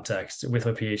sporting context with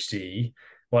my PhD?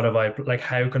 What have I like,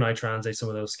 how can I translate some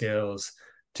of those skills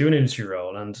to an industry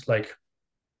role? And like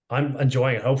I'm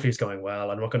enjoying it. Hopefully it's going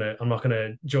well. I'm not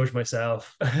gonna judge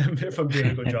myself if I'm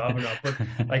doing a good job or not. But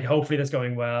like hopefully that's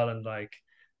going well, and like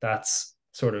that's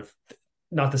sort of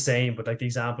not the same, but like the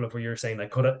example of what you're saying,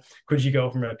 like could you go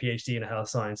from a PhD in health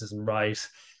sciences and write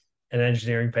an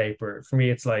engineering paper? For me,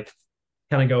 it's like,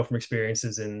 can I go from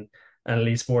experiences in an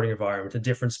elite sporting environment to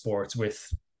different sports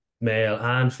with male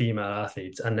and female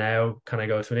athletes, and now can I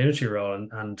go to an industry role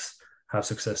and have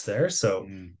success there? So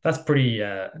that's pretty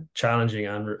challenging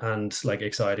and like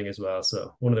exciting as well.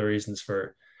 So one of the reasons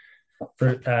for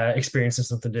experiencing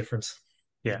something different.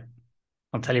 Yeah,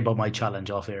 I'll tell you about my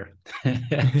challenge off here.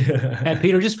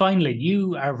 Peter, just finally,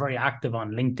 you are very active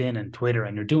on LinkedIn and Twitter,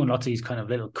 and you're doing lots of these kind of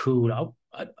little cool,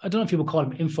 I don't know if you would call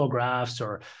them infographics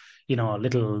or, you know,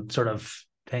 little sort of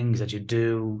things that you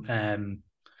do.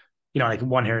 You know, like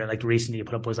one here, like recently you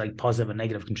put up was like positive and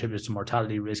negative contributors to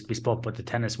mortality risk. We spoke about the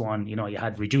tennis one, you know, you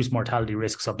had reduced mortality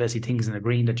risk. So basically things in the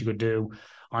green that you could do.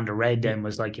 On the red then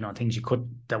was like, you know, things you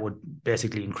could, that would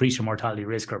basically increase your mortality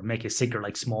risk or make you sicker,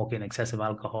 like smoking, excessive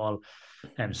alcohol,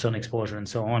 sun exposure and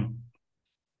so on.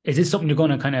 Is this something you're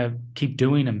going to kind of keep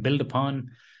doing and build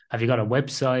upon? Have you got a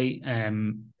website?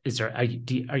 Is there, are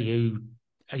you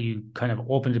are you kind of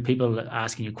open to people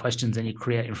asking you questions and you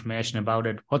create information about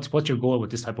it? What's your goal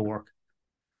with this type of work?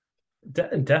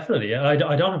 Definitely. Yeah. I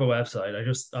don't have a website.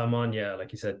 I'm on, yeah,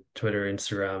 like you said, Twitter,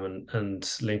 Instagram, and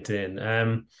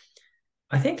LinkedIn.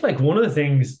 I think like one of the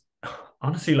things,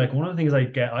 honestly, like one of the things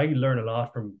I learn a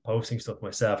lot from posting stuff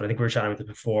myself. And I think we were chatting with it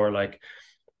before, like,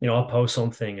 I'll post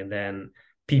something and then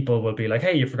people will be like,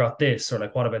 hey, you forgot this, or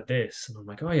like, what about this? And I'm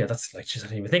like, oh yeah, that's like, just I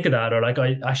didn't even think of that. Or like,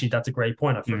 that's a great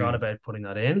point. I forgot about putting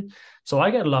that in. So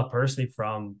I get a lot personally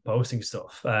from posting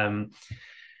stuff. And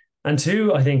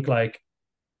two, I think like,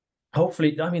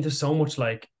 hopefully, I mean, there's so much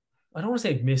like, I don't want to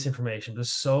say misinformation.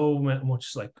 There's so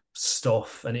much like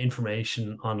stuff and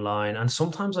information online, and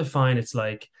sometimes I find it's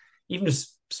like, even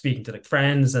just speaking to like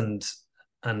friends and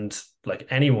like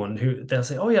anyone who they'll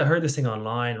say, "Oh yeah, I heard this thing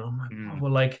online," and I'm like, oh,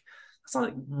 well, like that's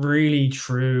not really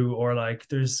true, or like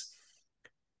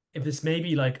if it's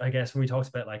maybe like I guess when we talked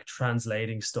about like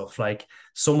translating stuff, like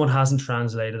someone hasn't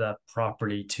translated that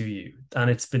properly to you, and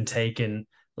it's been taken,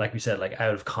 like we said, like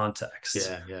out of context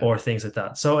Yeah. or things like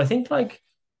that. So I think like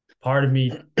part of me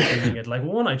doing it, like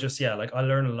one, I just like I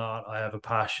learn a lot. I have a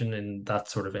passion in that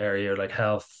sort of area, like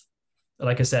health.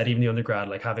 Like I said, even the undergrad,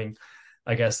 like having,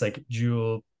 I guess, like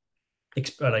dual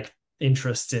like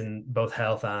interest in both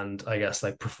health and I guess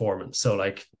like performance. So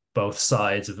like both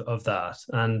sides of that.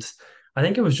 And I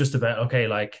think it was just about, okay,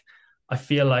 like I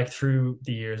feel like through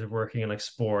the years of working in like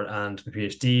sport and the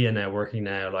PhD and now working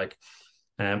now, like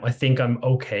I think I'm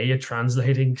okay at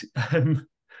translating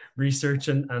research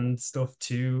and stuff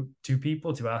to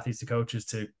people, to athletes, to coaches,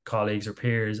 to colleagues or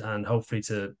peers, and hopefully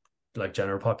to like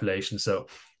general population. So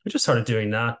we just started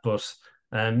doing that. But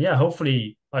yeah,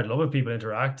 hopefully I'd love if people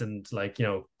interact and like,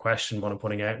 question what I'm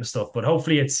putting out and stuff. But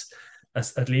hopefully it's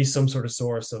at least some sort of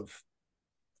source of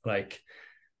like,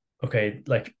 okay,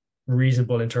 like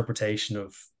reasonable interpretation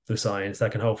of the science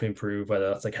that can hopefully improve whether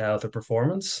that's like health or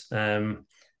performance.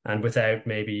 And without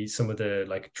maybe some of the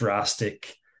like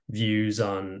drastic views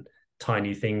on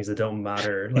tiny things that don't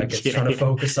matter. Like it's trying to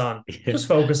focus on just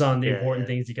focus on the important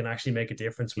things you can actually make a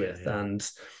difference with.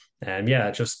 And yeah,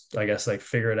 just I guess like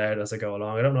figure it out as I go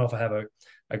along. I don't know if I have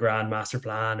a grand master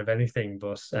plan of anything,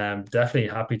 but definitely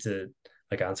happy to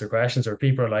like answer questions, or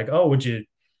people are like, oh, what do you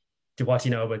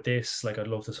know about this? Like I'd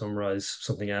love to summarize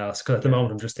something else. Because at the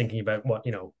moment I'm just thinking about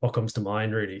what comes to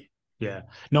mind really. Yeah.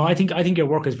 No, I think your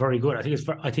work is very good. I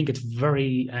think it's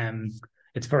very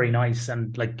nice.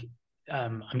 And like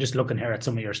I'm just looking here at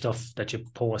some of your stuff that you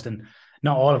post, and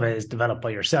not all of it is developed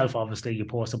by yourself. Obviously, you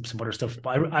post up some other stuff.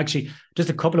 But I actually just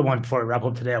a couple of ones before I wrap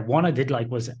up today. One I did like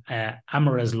was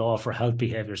Amara's Law for Health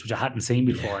Behaviors, which I hadn't seen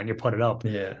before, and you put it up.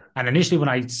 Yeah. And initially when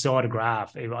I saw the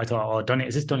graph, I thought, oh,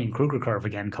 is this Dunning-Kruger curve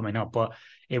again coming up? But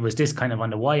it was this kind of on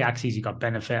the y-axis you got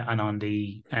benefit, and on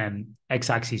the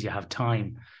x-axis you have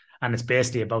time. And it's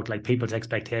basically about like people's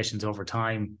expectations over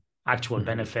time, actual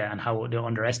benefit, and how they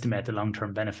underestimate the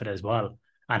long-term benefit as well,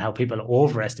 and how people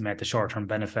overestimate the short-term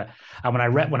benefit. And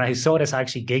when I saw this, I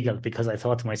actually giggled, because I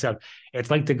thought to myself, it's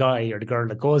like the guy or the girl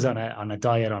that goes on a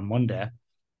diet on Monday, and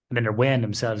then they're weighing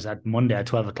themselves at Monday at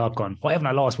 12 o'clock going, why haven't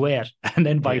I lost weight? And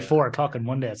then by 4 o'clock on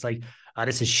Monday, it's like,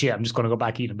 this is shit. I'm just going to go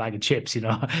back eating a bag of chips.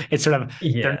 It's sort of,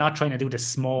 they're not trying to do the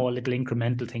small little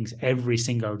incremental things every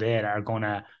single day that are going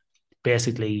to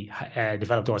basically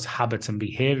develop those habits and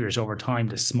behaviors over time,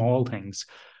 the small things,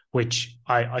 which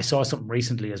I saw something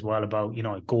recently as well about,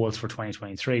 goals for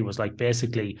 2023 was like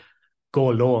basically go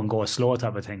low and go slow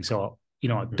type of thing. So,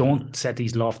 don't set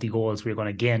these lofty goals where you're going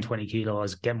to gain 20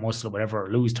 kilos, get muscle or whatever,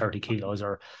 or lose 30 kilos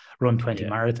or run 20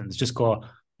 marathons. Just go,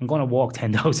 I'm going to walk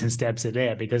 10,000 steps a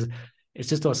day, because it's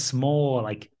just those small,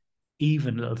 like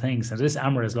even little things. And this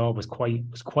Amara's Law was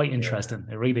quite interesting.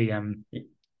 It really,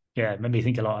 it made me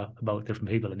think a lot about different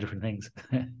people and different things.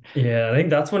 Yeah, I think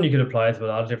that's one you could apply to a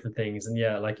lot of different things. And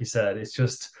yeah, like you said, it's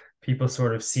just people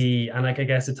sort of see, and like I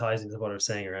guess it ties into what I was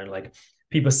saying around like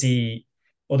people see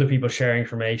other people sharing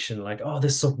information like, oh,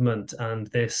 this supplement and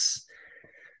this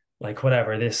like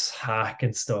whatever, this hack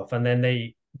and stuff. And then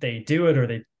they do it, or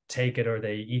they take it, or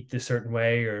they eat this certain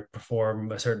way or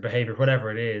perform a certain behavior,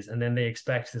 whatever it is. And then they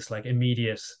expect this like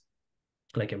immediate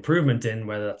like improvement in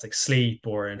whether that's like sleep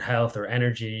or in health or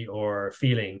energy or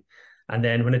feeling. And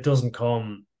then when it doesn't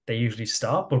come, they usually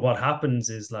stop. But what happens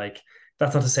is like,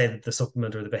 that's not to say that the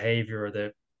supplement or the behavior or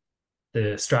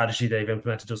the strategy they've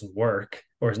implemented doesn't work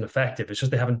or isn't effective. It's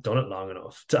just they haven't done it long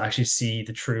enough to actually see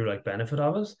the true like benefit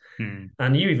of it.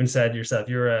 And you even said yourself,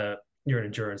 you're an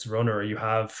endurance runner, or you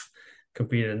have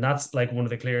competed, and that's like one of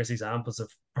the clearest examples of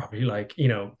probably like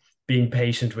being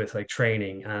patient with like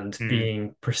training and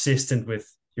being persistent with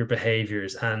your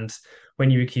behaviors. And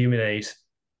when you accumulate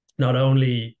not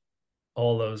only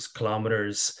all those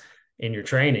kilometers in your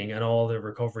training and all the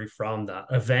recovery from that,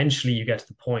 eventually you get to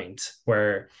the point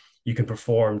where you can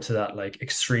perform to that like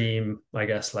extreme, I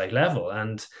guess, like level.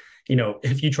 And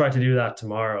if you try to do that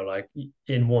tomorrow, like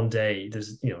in one day,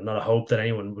 there's not a hope that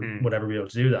anyone would ever be able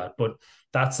to do that. But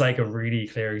that's like a really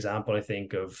clear example, I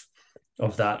think, of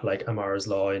that, like Amara's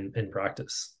law in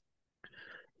practice.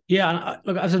 Yeah, and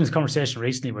look, I was in this conversation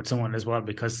recently with someone as well,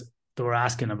 because they were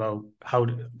asking about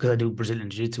because I do Brazilian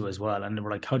Jiu-Jitsu as well, and they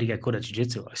were like, how do you get good at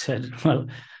Jiu-Jitsu? I said, well,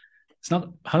 it's not,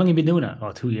 how long have you been doing it?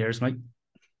 Oh, 2 years. I'm like,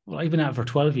 well, I've been at it for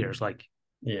 12 years. Like,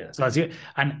 yeah. So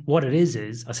and what it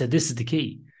is I said, this is the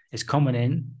key, is coming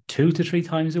in 2 to 3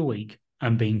 times a week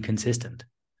and being consistent,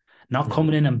 not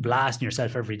coming in and blasting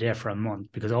yourself every day for a month,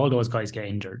 because all those guys get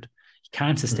injured. You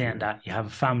can't sustain that. You have a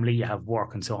family, you have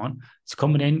work and so on. It's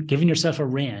coming in, giving yourself a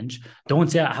range. Don't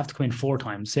say I have to come in 4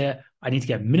 times. Say I need to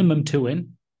get minimum 2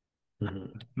 in,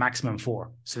 maximum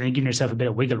 4. So then you're giving yourself a bit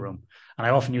of wiggle room. And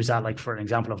I often use that like for an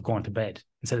example of going to bed.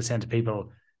 Instead of saying to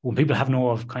people, when people have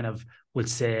no kind of, would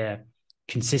say,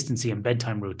 consistency in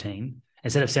bedtime routine,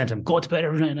 instead of saying to them, go to bed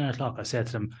every night at 9 o'clock, I say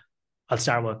to them, I'll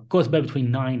start with, go to bed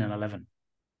between 9 and 11.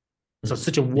 So it's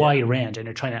such a wide range, and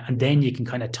you're trying to, and then you can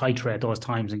kind of titrate those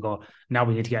times and go, now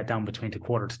we need to get down between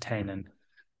 9:45 and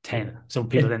 10. So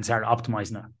people then start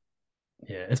optimizing that.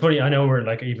 Yeah, it's funny. I know we're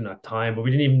like even at time, but we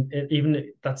didn't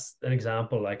even that's an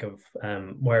example like of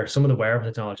where some of the wearable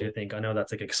technology, I know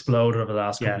that's like exploded over the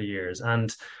last couple of years.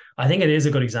 And I think it is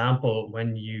a good example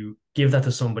when you give that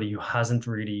to somebody who hasn't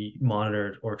really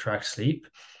monitored or tracked sleep.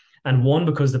 And one,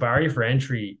 because the barrier for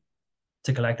entry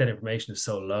to collect that information is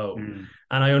so low. And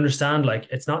I understand, like,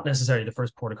 it's not necessarily the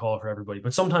first port of call for everybody,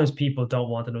 but sometimes people don't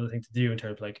want another thing to do in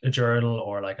terms of like a journal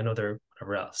or like another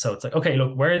whatever else. So it's like, okay,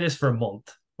 look, wear this for a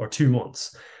month or 2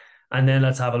 months, and then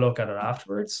let's have a look at it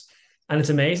afterwards. And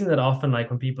it's amazing that often, like,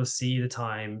 when people see the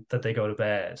time that they go to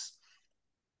bed,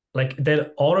 like they'll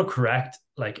autocorrect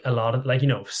like a lot of, like,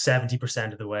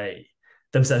 70% of the way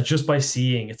themselves just by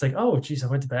seeing. It's like, oh geez, I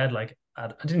went to bed, like I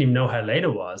didn't even know how late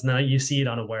it was. And then you see it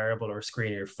on a wearable or a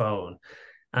screen of your phone.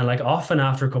 And like often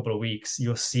after a couple of weeks,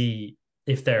 you'll see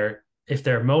if they're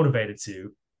motivated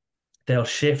to, they'll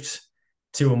shift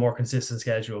to a more consistent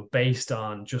schedule based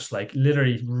on just like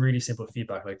literally really simple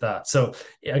feedback like that. So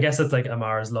I guess that's like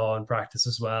Amara's law in practice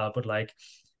as well. But like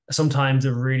sometimes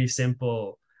a really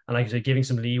simple, and like I said, giving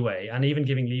some leeway, and even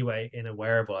giving leeway in a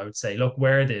wearable, I would say, look,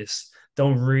 wear this.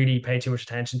 Don't really pay too much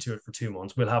attention to it for 2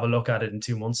 months. We'll have a look at it in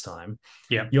 2 months' time.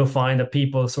 Yeah. You'll find that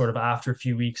people sort of after a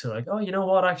few weeks are like, oh, you know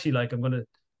what? Actually, like I'm going to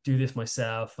do this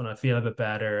myself and I feel a bit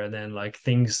better. And then like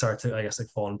things start to, I guess, like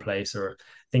fall in place, or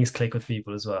things click with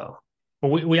people as well.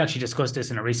 Well, we actually discussed this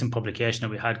in a recent publication that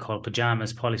we had called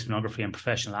Pajamas, Polysomnography and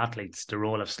Professional Athletes, the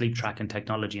Role of Sleep Tracking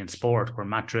Technology in Sport, where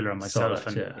Matt Driller and myself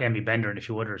and Amy Bender and a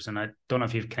few others. And I don't know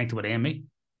if you've connected with Amy.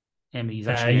 Amy's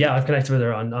actually I've connected with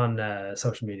her on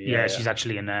social media. Yeah, she's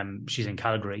actually she's in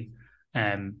Calgary,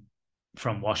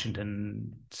 from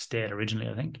Washington State originally,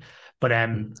 I think. But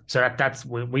so that's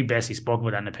we basically spoke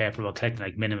about that in the paper about collecting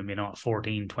like minimum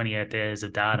 14, 28 days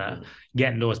of data,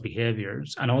 getting those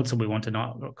behaviors. And also we want to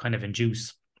not kind of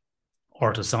induce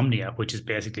orthosomnia, which is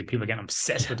basically people getting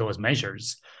obsessed with those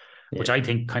measures, which I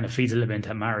think kind of feeds a little bit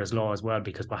into Mara's law as well,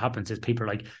 because what happens is people are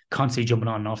like constantly jumping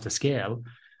on and off the scale.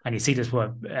 And you see this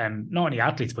with not only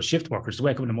athletes, but shift workers. They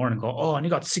wake up in the morning and go, oh, I only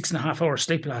got 6.5 hours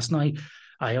sleep last night.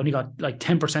 I only got like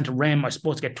 10% of REM. I'm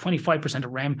supposed to get 25%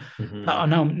 of REM. Oh,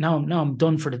 now I'm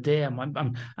done for the day. And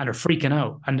they're freaking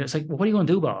out. And it's like, well, what are you going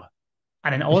to do about it?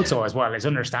 And then also as well is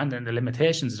understanding the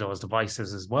limitations of those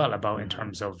devices as well, about in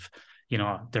terms of,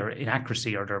 their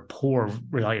inaccuracy or their poor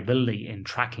reliability in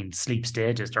tracking sleep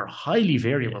stages. They're highly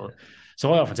variable. Yeah.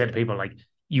 So I often say to people, like,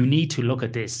 you need to look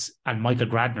at this, and Michael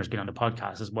Gradner's been on the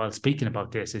podcast as well speaking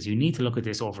about this, is you need to look at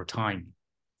this over time,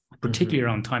 particularly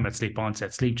around time at sleep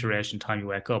onset, sleep duration, time you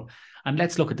wake up. And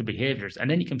let's look at the behaviors.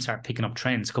 And then you can start picking up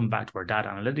trends, come back to our data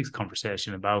analytics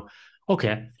conversation about,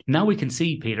 okay, now we can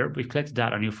see, Peter, we've collected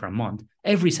data on you for a month.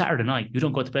 Every Saturday night, you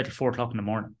don't go to bed at 4 o'clock in the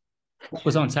morning. What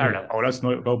was on Saturday? Yeah. Oh, that's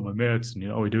not about my mates.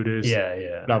 And, we do this.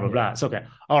 Yeah. Blah, blah, blah. It's okay.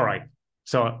 All right.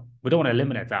 So we don't want to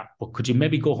eliminate that. But could you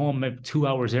maybe go home maybe 2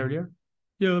 hours earlier?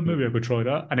 Yeah, maybe I could try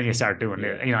that. And then you start doing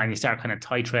it, and you start kind of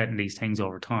titrating these things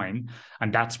over time.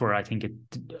 And that's where I think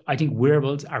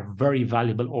wearables are very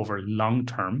valuable over long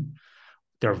term.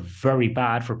 They're very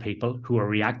bad for people who are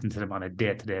reacting to them on a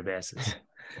day-to-day basis.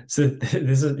 So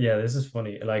this is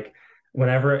funny. Like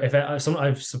whenever,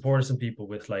 I've supported some people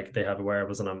with like, they have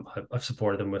wearables, and I've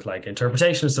supported them with like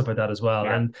interpretation and stuff like that as well.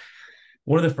 Yeah. And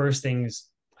one of the first things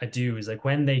I do is like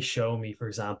when they show me, for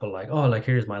example, like, oh, like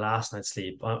here's my last night's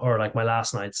sleep or like my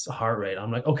last night's heart rate.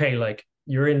 I'm like, okay, like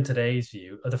you're in today's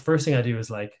view. The first thing I do is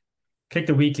like click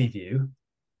the weekly view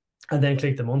and then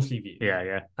click the monthly view.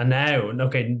 Yeah. And now,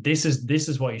 okay, this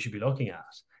is what you should be looking at.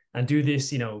 And do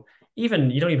this,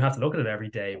 even you don't even have to look at it every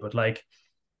day, but like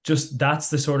just that's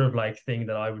the sort of like thing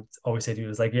that I would always say to you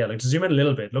is like, yeah, like zoom in a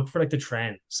little bit, look for like the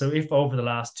trend. So if over the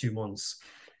last 2 months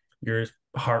your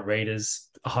heart rate is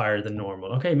higher than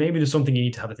normal, okay, maybe there's something you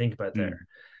need to have a think about there.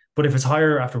 But if it's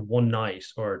higher after one night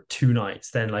or 2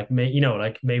 nights, then like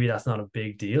like maybe that's not a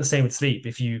big deal. Same with sleep.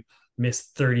 If you miss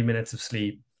 30 minutes of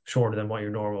sleep shorter than what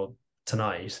your normal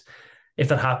tonight, if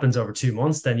that happens over 2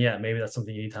 months, then yeah, maybe that's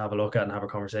something you need to have a look at and have a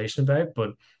conversation about.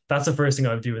 But that's the first thing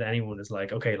I would do with anyone is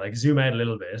like, okay, like zoom out a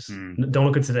little bit. Don't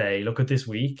look at today, look at this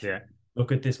week,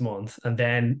 look at this month, and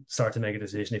then start to make a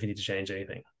decision if you need to change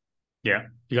anything. Yeah,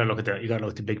 you gotta look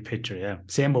at the big picture. Yeah,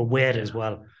 same with weight as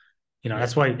well.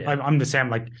 That's why I'm the same.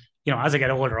 Like, as I get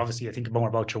older, obviously I think more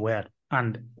about your weight,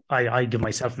 and I give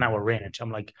myself now a range.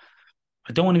 I'm like,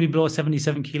 I don't want to be below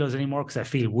 77 kilos anymore because I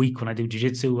feel weak when I do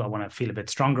jiu-jitsu. I want to feel a bit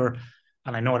stronger.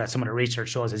 And I know that some of the research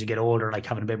shows as you get older, like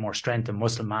having a bit more strength and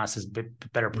muscle mass is a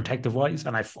bit better protective wise.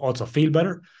 And I also feel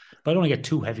better, but I don't want to get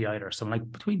too heavy either. So I'm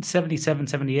like between 77,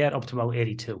 78 up to about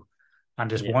 82. And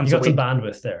just once you got some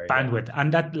bandwidth there. Bandwidth. Yeah.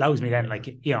 And that allows me then, like,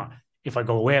 if I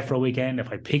go away for a weekend,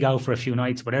 if I pig out for a few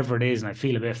nights, whatever it is, and I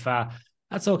feel a bit fat,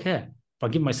 that's okay. But I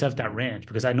give myself that range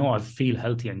because I know I feel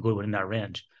healthy and good within that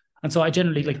range. And so I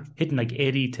generally like hitting like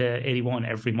 80 to 81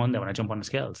 every Monday when I jump on the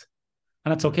scales.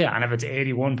 And that's okay. And if it's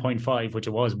 81.5, which it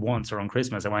was once around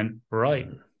Christmas, I went, right,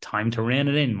 time to rein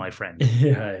it in, my friend.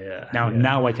 Yeah.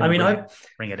 Now I can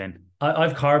bring it in.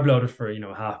 I've carb loaded for,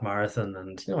 half marathon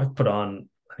and, I've put on,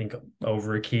 I think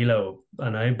over a kilo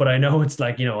but I know it's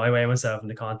like, I weigh myself in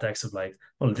the context of like,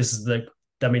 well, this is like,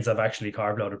 that means I've actually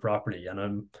carb loaded properly.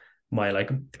 And my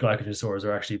like glycogen stores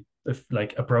are actually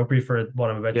like appropriate for what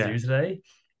I'm about to do today.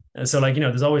 And so like,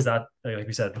 there's always that, like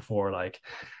we said before, like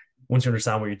once you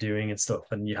understand what you're doing and stuff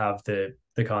and you have the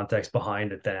context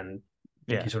behind it, then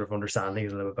you sort of understand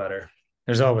things a little bit better.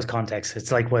 There's always context.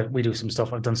 It's like what we do some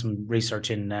stuff. I've done some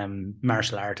research in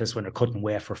martial artists when they're cutting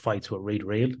weight for fights with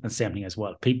real. And same thing as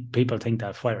well. People think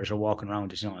that fighters are walking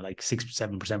around with, like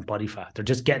 6-7% body fat. They're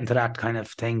just getting to that kind of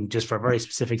thing just for a very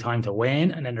specific time to weigh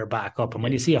in and then they're back up. And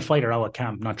when you see a fighter out at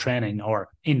camp, not training or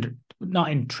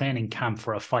not in training camp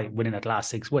for a fight within that last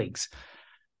 6 weeks,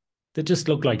 they just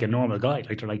look like a normal guy.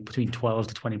 Like they're like between 12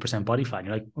 to 20% body fat. And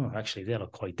you're like, oh, actually, they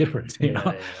look quite different.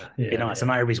 Some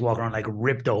Irish walking around like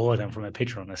ripped the whole them from a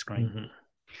picture on the screen.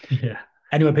 Yeah.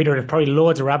 Anyway, Peter, there's probably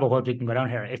loads of rabbit holes we can go down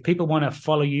here. If people want to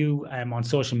follow you on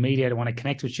social media, they want to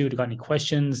connect with you, they got any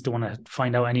questions, they want to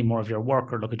find out any more of your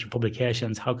work or look at your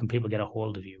publications, how can people get a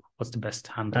hold of you? What's the best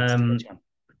handle?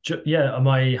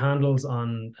 My handles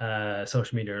on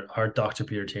social media are Dr.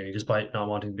 Peter Tierney, despite not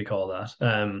wanting to be called that,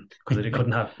 because I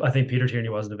couldn't have. I think Peter Tierney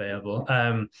wasn't available.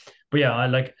 But yeah, I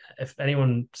like if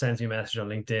anyone sends me a message on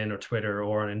LinkedIn or Twitter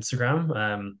or on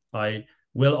Instagram, I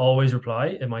will always reply.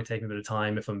 It might take me a bit of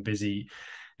time if I'm busy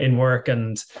in work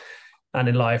and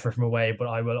in life or from away, but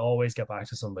I will always get back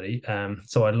to somebody.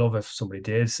 So I'd love if somebody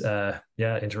did,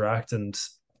 interact. And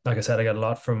like I said, I got a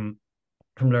lot from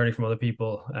learning from other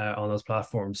people on those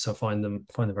platforms, so find them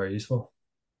very useful.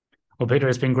 Well, Peter,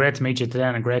 it's been great to meet you today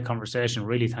and a great conversation.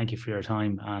 Really, thank you for your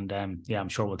time, and I'm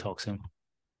sure we'll talk soon.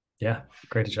 Yeah,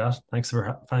 great to chat. Thanks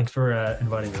for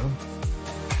inviting me on.